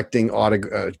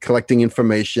 collecting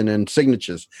information and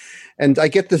signatures. And I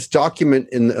get this document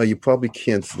you probably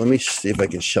can't. Let me see if I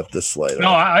can shut this slide off.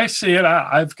 No, I see it.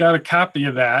 I've got a copy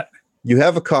of that. You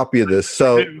have a copy of this.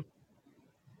 So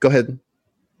go ahead.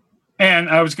 And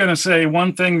I was going to say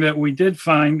one thing that we did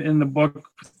find in the book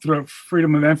through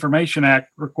Freedom of Information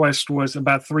Act request was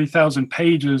about 3,000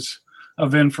 pages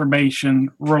of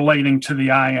information relating to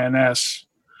the INS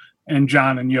and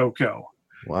John and Yoko.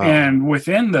 Wow. And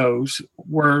within those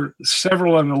were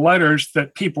several of the letters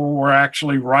that people were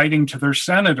actually writing to their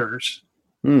senators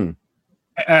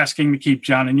asking to keep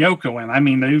John and Yoko in. I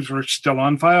mean, those were still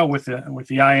on file with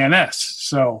the INS.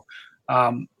 So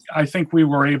I think we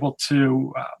were able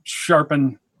to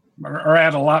sharpen or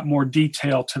add a lot more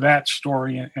detail to that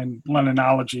story and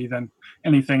Lennonology than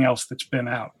anything else that's been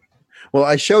out. Well,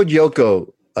 I showed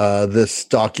Yoko this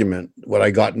document, what I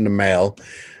got in the mail.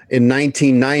 In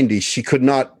 1990, she could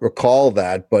not recall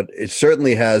that, but it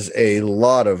certainly has a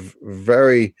lot of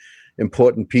very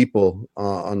important people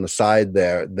on the side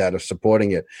there that are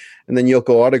supporting it. And then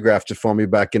Yoko autographed it for me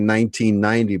back in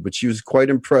 1990, but she was quite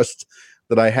impressed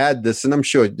that I had this. And I'm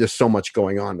sure there's so much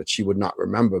going on that she would not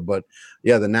remember. But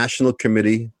yeah, the National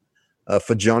Committee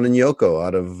for John and Yoko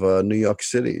out of New York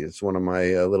City. It's one of my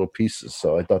little pieces.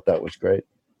 So I thought that was great.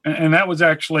 And that was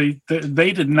actually,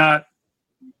 they did not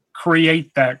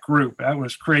create that group. That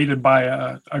was created by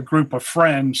a group of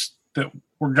friends that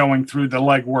were going through the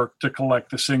legwork to collect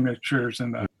the signatures.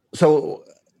 So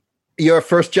you're a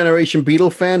first generation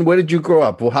Beatle fan. Where did you grow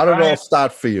up? Well, how did it all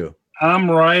start for you?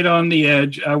 I'm right on the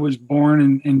edge. I was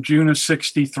born in June of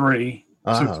 1963.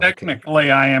 So technically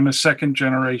I am a second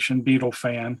generation Beatle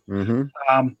fan.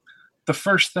 Mm-hmm. The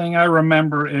first thing I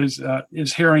remember is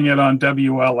hearing it on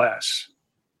WLS.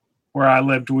 Where I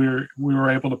lived, we were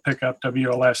able to pick up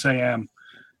WLS AM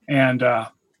and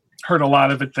heard a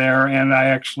lot of it there. And I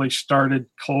actually started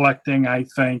collecting, I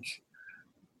think,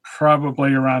 probably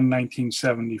around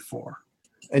 1974.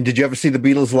 And did you ever see the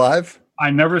Beatles live? I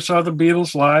never saw the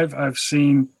Beatles live. I've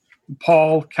seen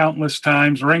Paul countless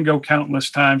times, Ringo countless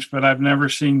times, but I've never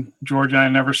seen George. I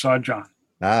never saw John.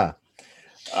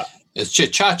 It's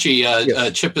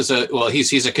Chachi. Chip is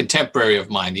he's a contemporary of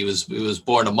mine. He was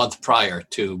born a month prior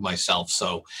to myself.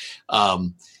 So,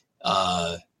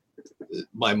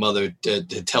 my mother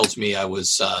tells me I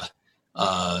was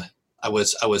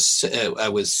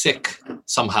sick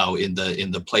somehow in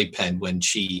the playpen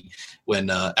when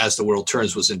As the World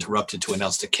Turns was interrupted to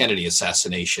announce the Kennedy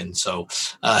assassination. So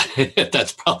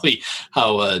that's probably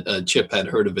how Chip had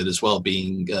heard of it as well,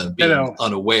 being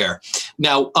unaware.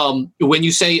 Now, when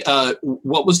you say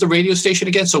what was the radio station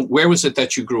again? So where was it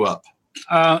that you grew up?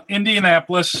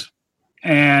 Indianapolis,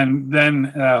 and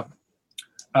then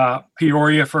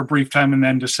Peoria for a brief time, and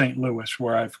then to St. Louis,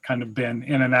 where I've kind of been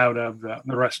in and out of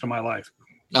the rest of my life.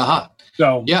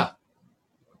 So yeah,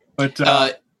 but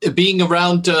being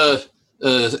around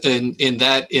in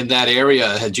that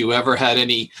area, had you ever had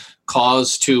any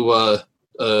cause to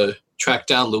track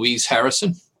down Louise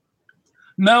Harrison?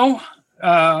 No.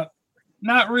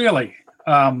 Not really.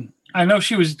 I know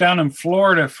she was down in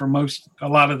Florida for a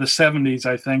lot of the 70s,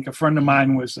 I think. A friend of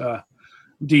mine was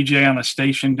DJ on a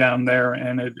station down there,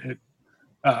 and it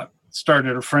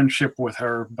started a friendship with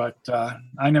her, but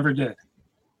I never did.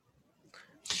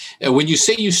 When you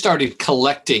say you started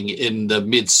collecting in the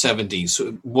mid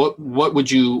 70s, what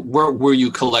were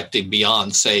you collecting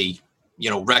beyond, say,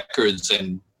 records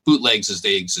and bootlegs as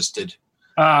they existed?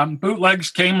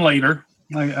 Bootlegs came later.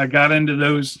 I got into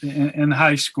those in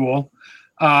high school,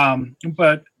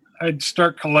 but I'd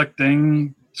start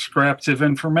collecting scraps of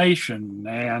information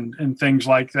and things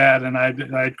like that, and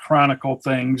I'd chronicle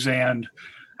things, and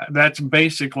that's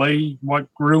basically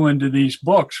what grew into these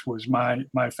books, was my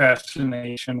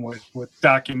fascination with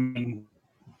documenting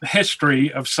the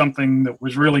history of something that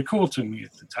was really cool to me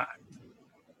at the time.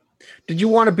 Did you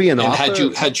want to be an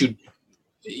author? Had you?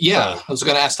 Yeah, I was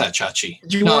going to ask that, Chachi.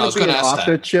 Did you want to be an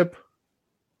author, Chip?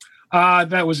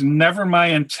 That was never my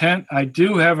intent. I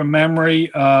do have a memory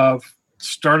of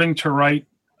starting to write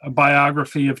a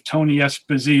biography of Tony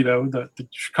Esposito, the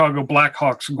Chicago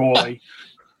Blackhawks goalie.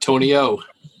 Tony O.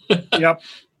 Yep.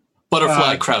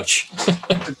 Butterfly Crouch.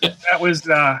 That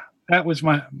was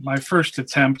my first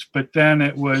attempt, but then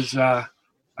it was I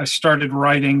started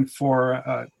writing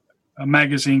for a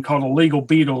magazine called Illegal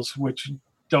Beatles, which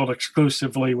dealt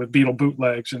exclusively with Beatle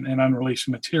bootlegs and unreleased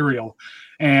material,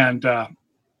 and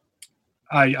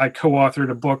I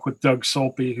co-authored a book with Doug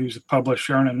Sulpy, who's a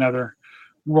publisher and another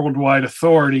worldwide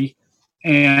authority,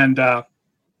 and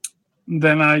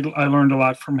then I learned a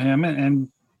lot from him and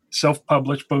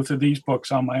self-published both of these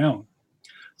books on my own.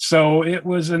 So it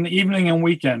was an evening and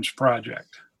weekends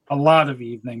project, a lot of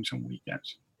evenings and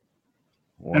weekends.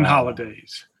 Wow. And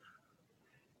holidays.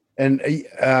 And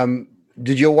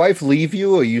did your wife leave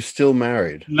you, or are you still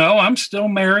married? No, I'm still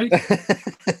married.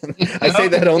 I say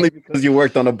that only because you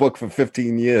worked on a book for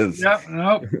 15 years. Yep,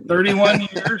 no, 31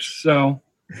 years. So,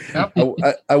 yep.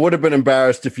 I would have been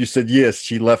embarrassed if you said, yes,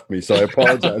 she left me. So I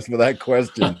apologize for that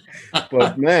question.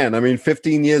 But man,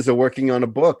 15 years of working on a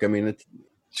book.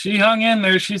 She hung in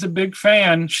there. She's a big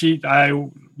fan. I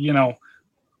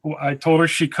told her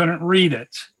she couldn't read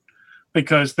it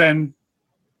because then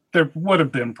there would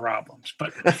have been problems,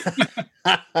 but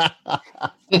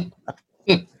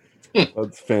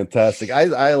that's fantastic.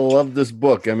 I love this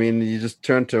book. You just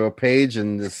turn to a page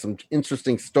and there's some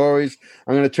interesting stories.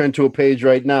 I'm going to turn to a page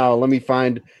right now. Let me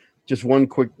find just one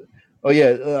quick. Oh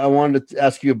yeah. I wanted to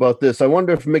ask you about this. I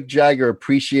wonder if Mick Jagger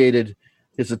appreciated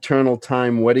his Eternal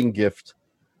Time wedding gift,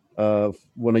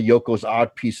 one of Yoko's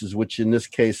art pieces, which in this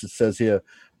case, it says here,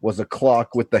 was a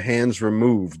clock with the hands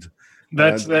removed.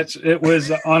 It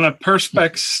was on a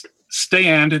Perspex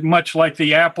stand, much like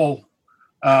the Apple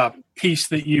piece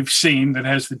that you've seen that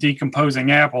has the decomposing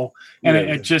apple, and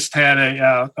it just had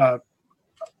a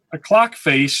clock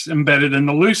face embedded in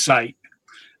the lucite,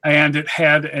 and it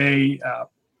had a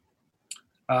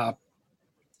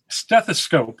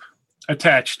stethoscope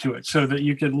attached to it so that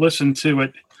you could listen to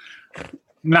it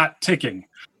not ticking.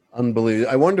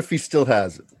 Unbelievable. I wonder if he still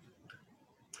has it.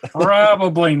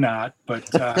 Probably not, but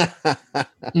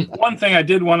one thing I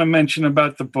did want to mention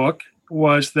about the book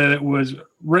was that it was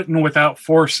written without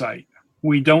foresight.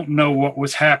 We don't know what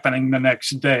was happening the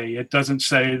next day. It doesn't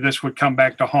say this would come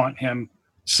back to haunt him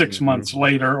 6 months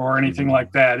later or anything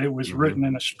like that. It was written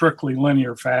in a strictly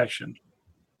linear fashion.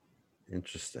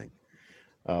 Interesting.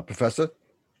 Professor?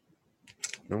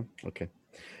 No? Okay.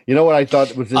 You know what I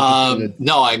thought was interesting?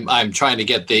 No, I'm trying to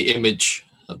get the image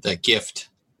of that gift.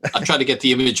 I'm trying to get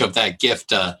the image of that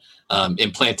gift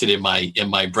implanted in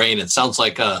my brain. It sounds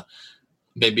like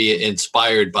maybe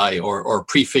inspired by or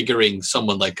prefiguring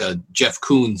someone like Jeff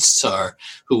Koons,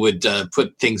 who would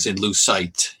put things in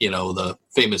lucite. The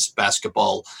famous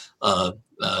basketball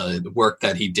work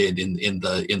that he did in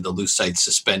the lucite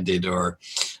suspended, or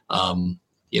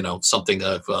something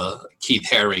of Keith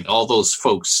Haring, all those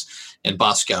folks, and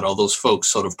Basquiat, all those folks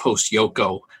sort of post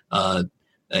Yoko.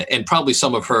 And probably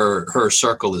some of her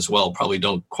circle as well probably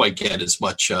don't quite get as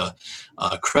much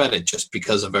credit just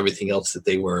because of everything else that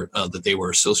they were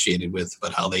associated with,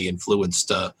 but how they influenced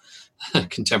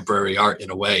contemporary art in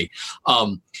a way.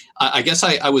 I guess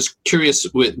I was curious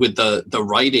with the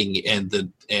writing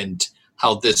and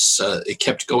how this it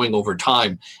kept going over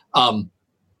time.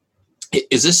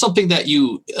 Is this something that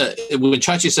you, when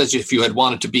Chachi says if you had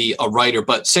wanted to be a writer,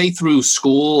 but say through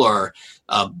school or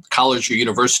college or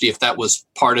university, if that was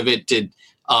part of it,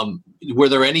 were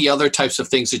there any other types of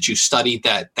things that you studied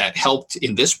that helped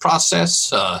in this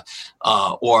process,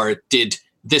 or did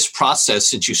this process,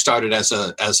 since you started as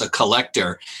a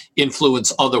collector,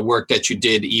 influence other work that you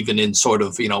did, even in sort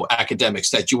of, academics,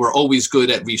 that you were always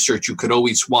good at research? You could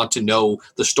always want to know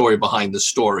the story behind the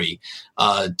story.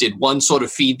 Did one sort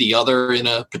of feed the other in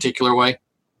a particular way?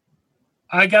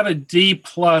 I got a D+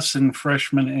 in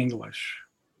freshman English.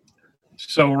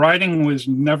 So writing was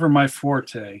never my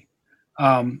forte.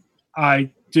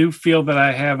 I do feel that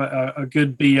I have a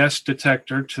good BS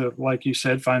detector to, like you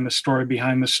said, find the story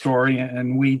behind the story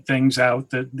and weed things out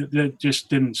that just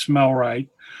didn't smell right.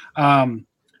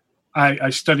 I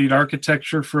studied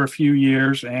architecture for a few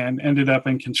years and ended up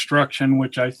in construction,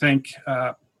 which I think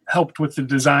helped with the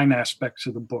design aspects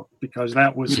of the book, because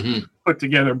that was put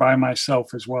together by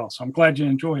myself as well. So I'm glad you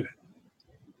enjoyed it.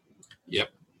 Yep.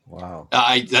 Wow.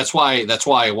 That's why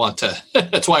I want to.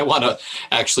 That's why I want to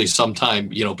actually sometime,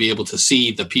 be able to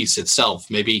see the piece itself.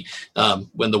 Maybe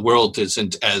when the world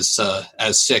isn't as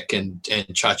sick and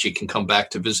Chachi can come back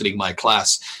to visiting my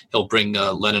class, he'll bring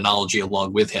Leninology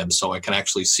along with him, so I can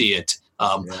actually see it.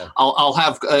 I'll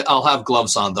have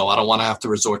gloves on, though. I don't want to have to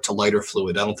resort to lighter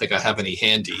fluid. I don't think I have any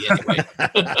handy anyway.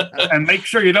 And make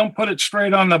sure you don't put it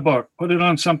straight on the book. Put it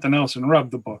on something else and rub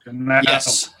the book. And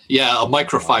yes. Yeah, a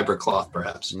microfiber cloth,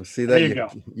 perhaps. See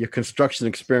that your construction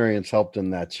experience helped in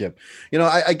that, Chip.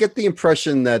 I get the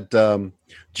impression that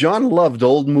John loved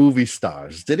old movie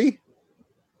stars. Did he?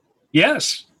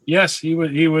 Yes, he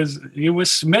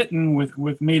was smitten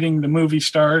with meeting the movie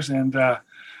stars, and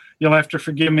you'll have to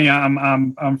forgive me.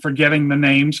 I'm forgetting the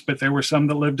names, but there were some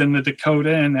that lived in the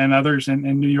Dakota and others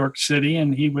in New York City,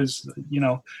 and he was,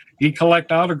 he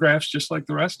collect autographs just like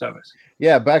the rest of us.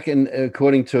 Yeah,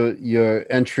 according to your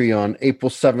entry on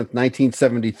April 7th,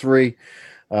 1973,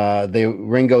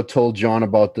 Ringo told John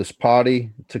about this party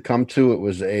to come to. It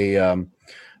was a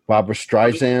Barbra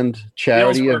Streisand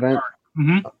charity event.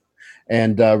 Mm-hmm.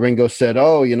 And Ringo said,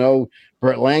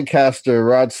 Burt Lancaster,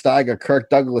 Rod Steiger, Kirk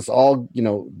Douglas,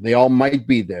 they all might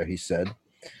be there, he said.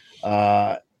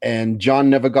 And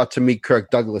John never got to meet Kirk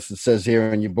Douglas. It says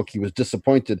here in your book he was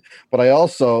disappointed. But I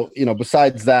also,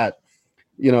 besides that,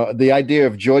 the idea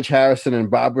of George Harrison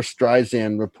and Barbra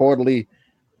Streisand reportedly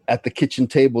at the kitchen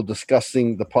table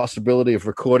discussing the possibility of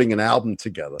recording an album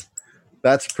together.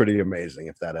 That's pretty amazing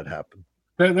if that had happened.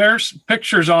 There's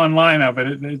pictures online of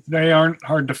it. They aren't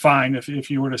hard to find if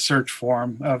you were to search for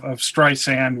them of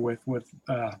Streisand with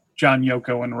John,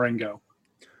 Yoko, and Ringo.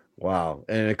 Wow.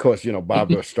 And of course,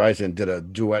 Barbra Streisand did a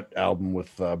duet album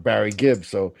with Barry Gibb.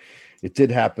 So it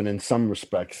did happen in some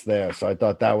respects there. So I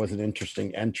thought that was an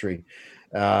interesting entry,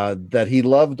 that he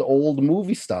loved old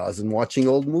movie stars and watching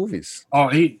old movies. Oh,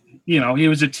 he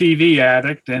was a TV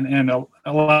addict, and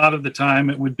a lot of the time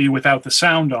it would be without the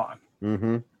sound on.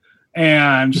 Mm-hmm.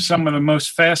 And some of the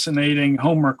most fascinating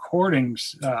home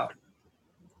recordings that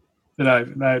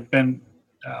I've been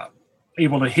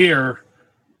able to hear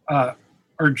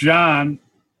are John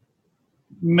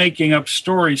making up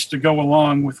stories to go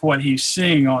along with what he's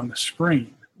seeing on the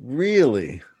screen.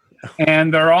 Really?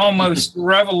 And they're almost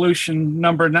revolution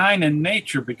number 9 in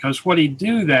nature, because what he'd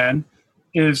do then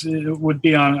is it would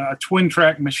be on a twin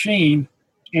track machine,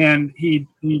 and he'd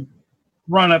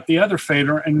run up the other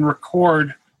fader and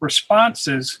record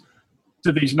responses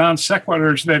to these non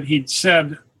sequiturs that he'd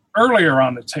said earlier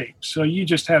on the tape. So you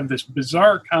just have this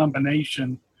bizarre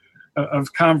combination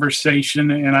of conversation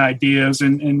and ideas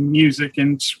and music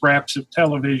and scraps of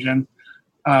television.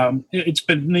 It's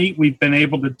been neat. We've been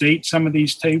able to date some of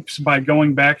these tapes by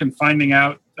going back and finding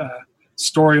out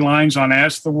storylines on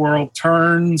As the World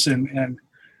Turns, and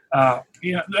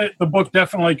the book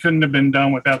definitely couldn't have been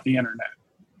done without the internet.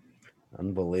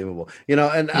 Unbelievable.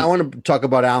 And I want to talk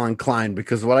about Alan Klein,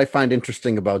 because what I find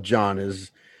interesting about John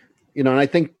is, and I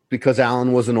think because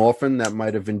Alan was an orphan, that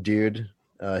might have endeared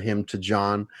him to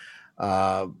John.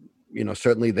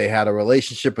 Certainly they had a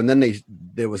relationship, and then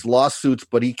there was lawsuits,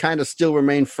 but he kind of still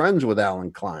remained friends with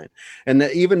Alan Klein. And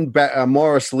even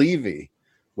Morris Levy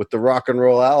with the rock and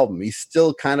roll album, he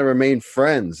still kind of remained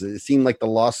friends. It seemed like the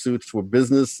lawsuits were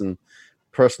business and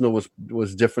personal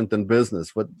was different than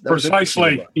business. But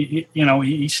precisely,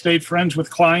 he stayed friends with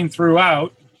Klein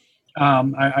throughout.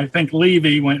 I think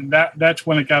Levy, that's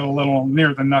when it got a little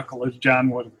near the knuckle, as John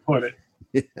would have put it.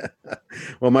 Yeah.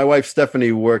 Well, my wife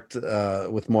Stephanie worked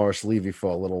with Morris Levy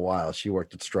for a little while. She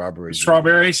worked at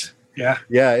Strawberries. Yeah.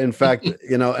 Yeah. In fact,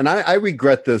 and I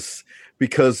regret this,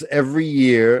 because every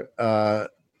year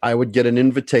I would get an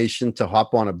invitation to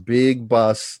hop on a big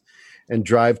bus and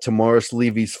drive to Morris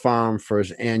Levy's farm for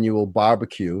his annual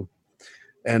barbecue.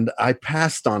 And I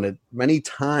passed on it many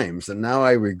times, and now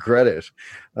I regret it.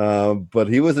 But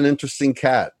he was an interesting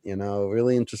cat,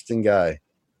 really interesting guy.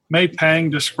 May Pang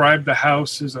described the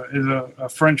house as a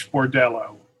French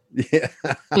bordello. Yeah.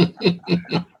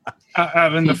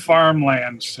 Out in the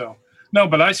farmlands. So no,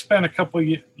 but I spent a couple of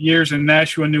years in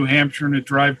Nashua, New Hampshire, and a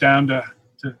drive down to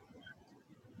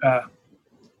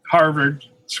Harvard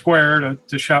Square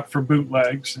to shop for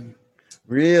bootlegs. And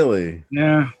Really?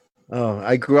 yeah. Oh,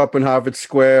 I grew up in Harvard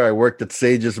Square. I worked at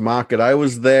Sage's Market. I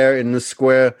was there in the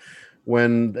square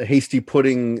when the Hasty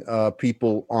Pudding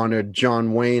people honored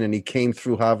John Wayne, and he came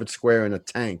through Harvard Square in a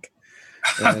tank.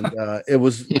 And it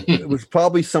was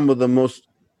probably some of the most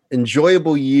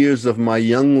enjoyable years of my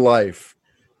young life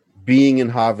being in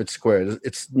Harvard Square.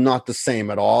 It's not the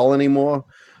same at all anymore,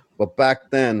 but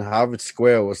back then Harvard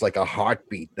Square was like a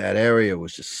heartbeat. That area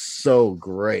was just so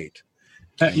great.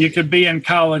 You could be in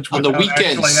college on without the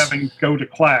weekends actually having to go to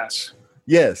class.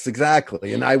 Yes,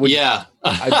 exactly. And I would,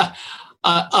 I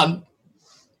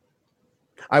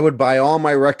would buy all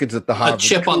my records at the Harvard.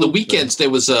 Chip, on the weekends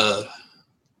there was a.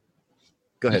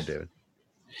 Go ahead, David.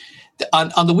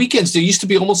 On the weekends there used to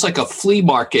be almost like a flea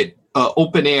market,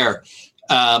 open air,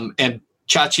 and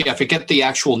Chachi, I forget the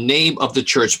actual name of the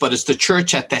church, but it's the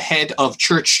church at the head of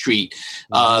Church Street,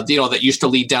 that used to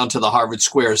lead down to the Harvard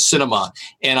Square Cinema.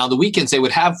 And on the weekends, they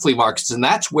would have flea markets, and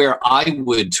that's where I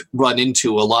would run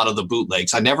into a lot of the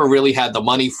bootlegs. I never really had the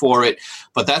money for it,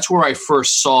 but that's where I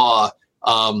first saw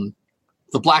the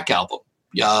Black Album.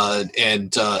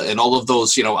 And all of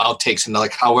those, outtakes, and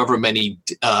like however many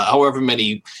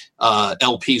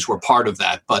LPs were part of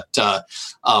that. But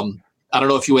I don't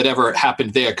know if you had ever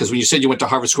happened there, because when you said you went to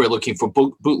Harvard Square looking for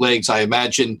bootlegs, I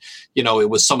imagine, it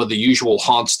was some of the usual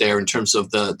haunts there in terms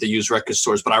of the used record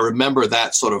stores. But I remember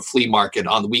that sort of flea market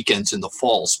on the weekends in the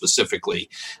fall, specifically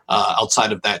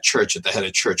outside of that church at the head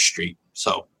of Church Street.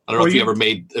 So I don't know if you ever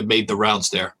made the rounds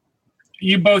there.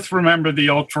 You both remember the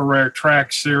Ultra Rare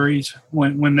Track series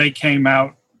when they came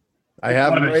out. I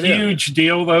have. What a huge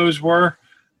deal those were.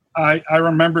 I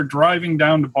remember driving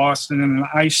down to Boston in an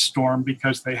ice storm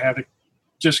because they had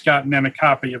just gotten in a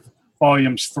copy of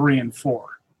volumes 3 and 4.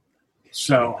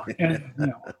 So,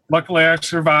 luckily I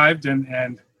survived,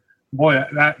 and boy,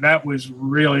 that was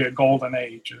really a golden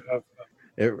age.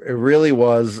 It really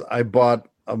was. I bought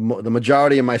the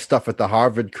majority of my stuff at the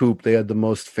Harvard Coop. They had the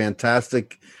most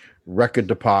fantastic record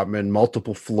department,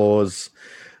 multiple floors.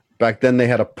 Back then they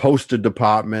had a poster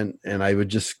department, and I would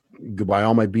just buy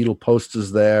all my Beatle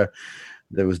posters there.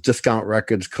 There was Discount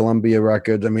Records, Columbia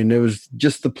Records. I mean, it was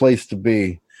just the place to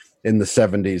be in the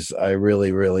 70s. I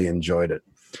really, really enjoyed it.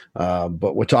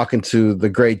 But we're talking to the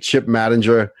great Chip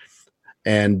Mattinger.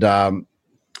 And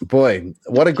boy,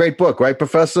 what a great book, right,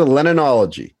 Professor?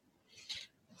 Lennonology.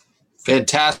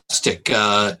 Fantastic.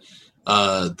 The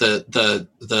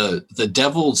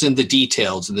devil's in the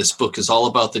details, and this book is all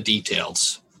about the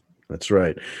details. That's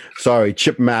right. Sorry,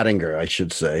 Chip Mattinger, I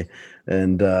should say.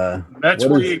 And that's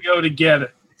where you go to get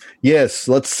it. Yes,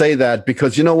 let's say that,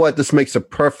 because you know what? This makes a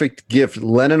perfect gift.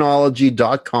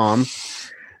 Lennonology.com.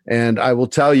 And I will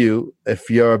tell you, if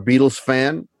you're a Beatles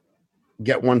fan,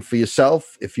 get one for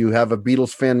yourself. If you have a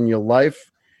Beatles fan in your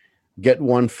life, get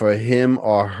one for him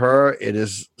or her. It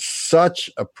is such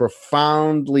a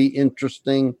profoundly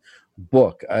interesting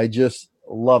book. I just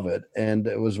love it. And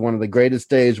it was one of the greatest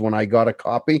days when I got a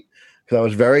copy, because I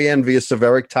was very envious of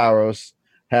Eric Taros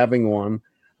having one.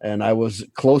 And I was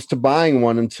close to buying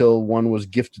one until one was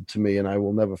gifted to me, and I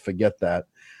will never forget that.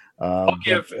 I'll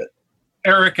give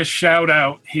Eric a shout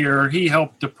out here. He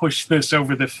helped to push this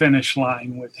over the finish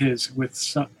line with his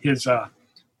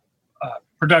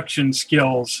production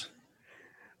skills.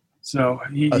 So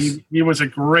he was a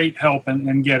great help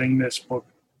in getting this book.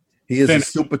 He is a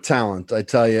super talent. I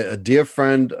tell you, a dear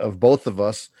friend of both of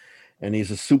us, and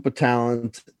he's a super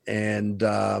talent, and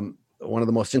one of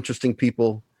the most interesting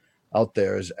people out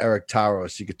there is Eric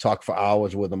Taros. You could talk for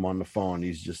hours with him on the phone.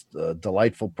 He's just a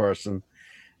delightful person.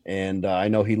 And I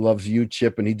know he loves you,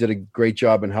 Chip, and he did a great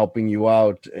job in helping you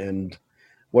out. And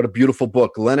what a beautiful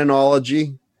book,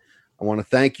 Lennonology. I want to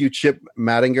thank you, Chip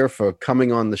Mattinger, for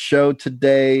coming on the show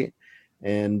today.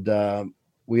 And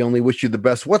we only wish you the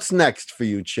best. What's next for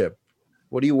you, Chip?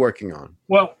 What are you working on?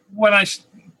 Well, when I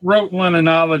wrote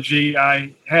Lennonology,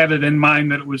 I had it in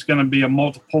mind that it was going to be a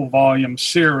multiple volume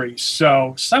series.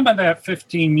 So some of that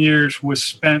 15 years was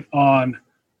spent on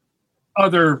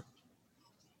other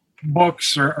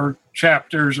books or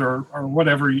chapters or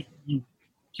whatever you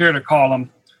care to call them.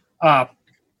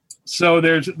 So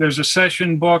there's a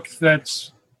session book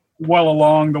that's well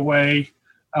along the way,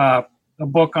 a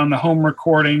book on the home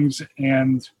recordings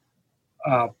and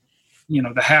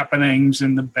the happenings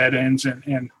and the bed-ins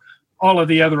and all of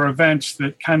the other events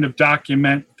that kind of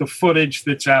document the footage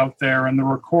that's out there and the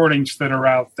recordings that are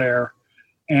out there.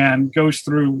 and goes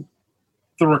through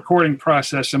the recording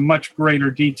process in much greater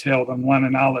detail than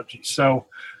Lennonology. So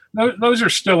those are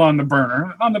still on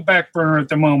the back burner at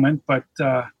the moment, but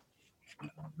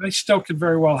they still could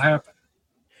very well happen.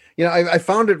 I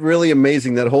found it really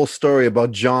amazing, that whole story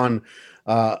about John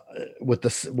with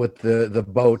the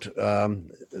boat,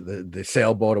 the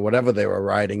sailboat or whatever they were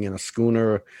riding in, a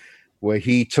schooner, where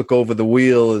he took over the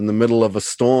wheel in the middle of a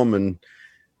storm,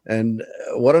 and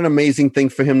what an amazing thing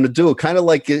for him to do. Kind of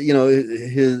like, his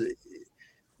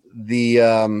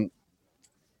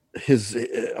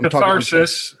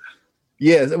catharsis.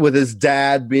 Yeah, with his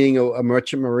dad being a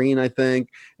merchant marine, I think.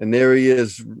 And there he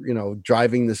is,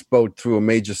 driving this boat through a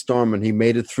major storm, and he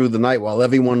made it through the night while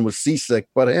everyone was seasick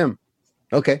but him.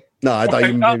 Okay. No, I thought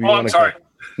you maybe I'm sorry.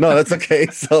 No, that's okay.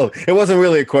 So it wasn't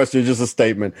really a question, just a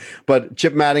statement. But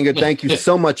Chip Mattinger, thank you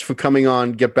so much for coming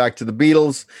on Get Back to the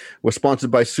Beatles. We're sponsored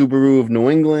by Subaru of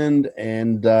New England.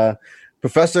 And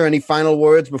Professor, any final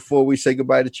words before we say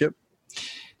goodbye to Chip?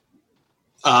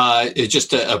 Just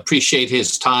to appreciate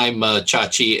his time,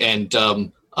 Chachi, and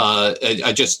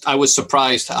I was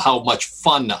surprised how much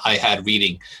fun I had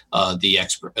reading the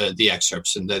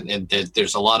excerpts, and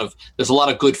there's a lot of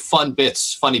good funny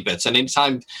bits, and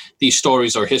anytime these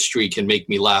stories or history can make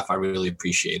me laugh, I really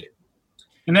appreciate it.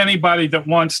 And anybody that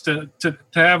wants to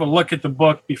have a look at the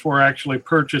book before actually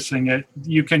purchasing it,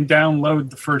 you can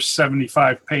download the first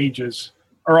 75 pages,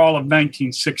 or all of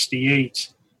 1968,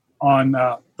 on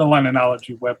the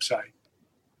Lennonology website.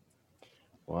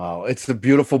 Wow, it's a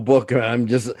beautiful book.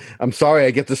 I'm sorry I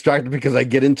get distracted because I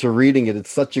get into reading it. It's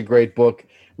such a great book.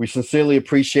 We sincerely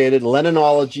appreciate it.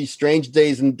 Lennonology, Strange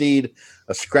Days Indeed,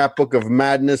 a scrapbook of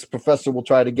madness. Professor will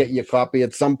try to get you a copy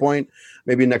at some point,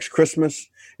 maybe next Christmas.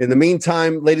 In the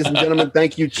meantime, ladies and gentlemen,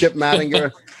 thank you, Chip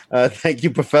Mattinger. Thank you,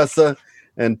 Professor.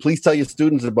 And please tell your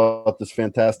students about this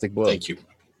fantastic book. Thank you.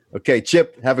 Okay,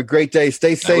 Chip, have a great day.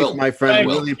 Stay safe, my friend. I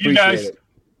really appreciate it.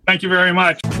 Thank you very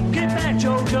much. Get back,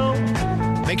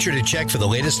 JoJo. Make sure to check for the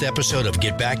latest episode of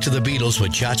Get Back to the Beatles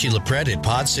with Chachi LaPret at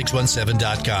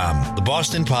pod617.com, the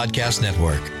Boston Podcast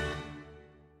Network.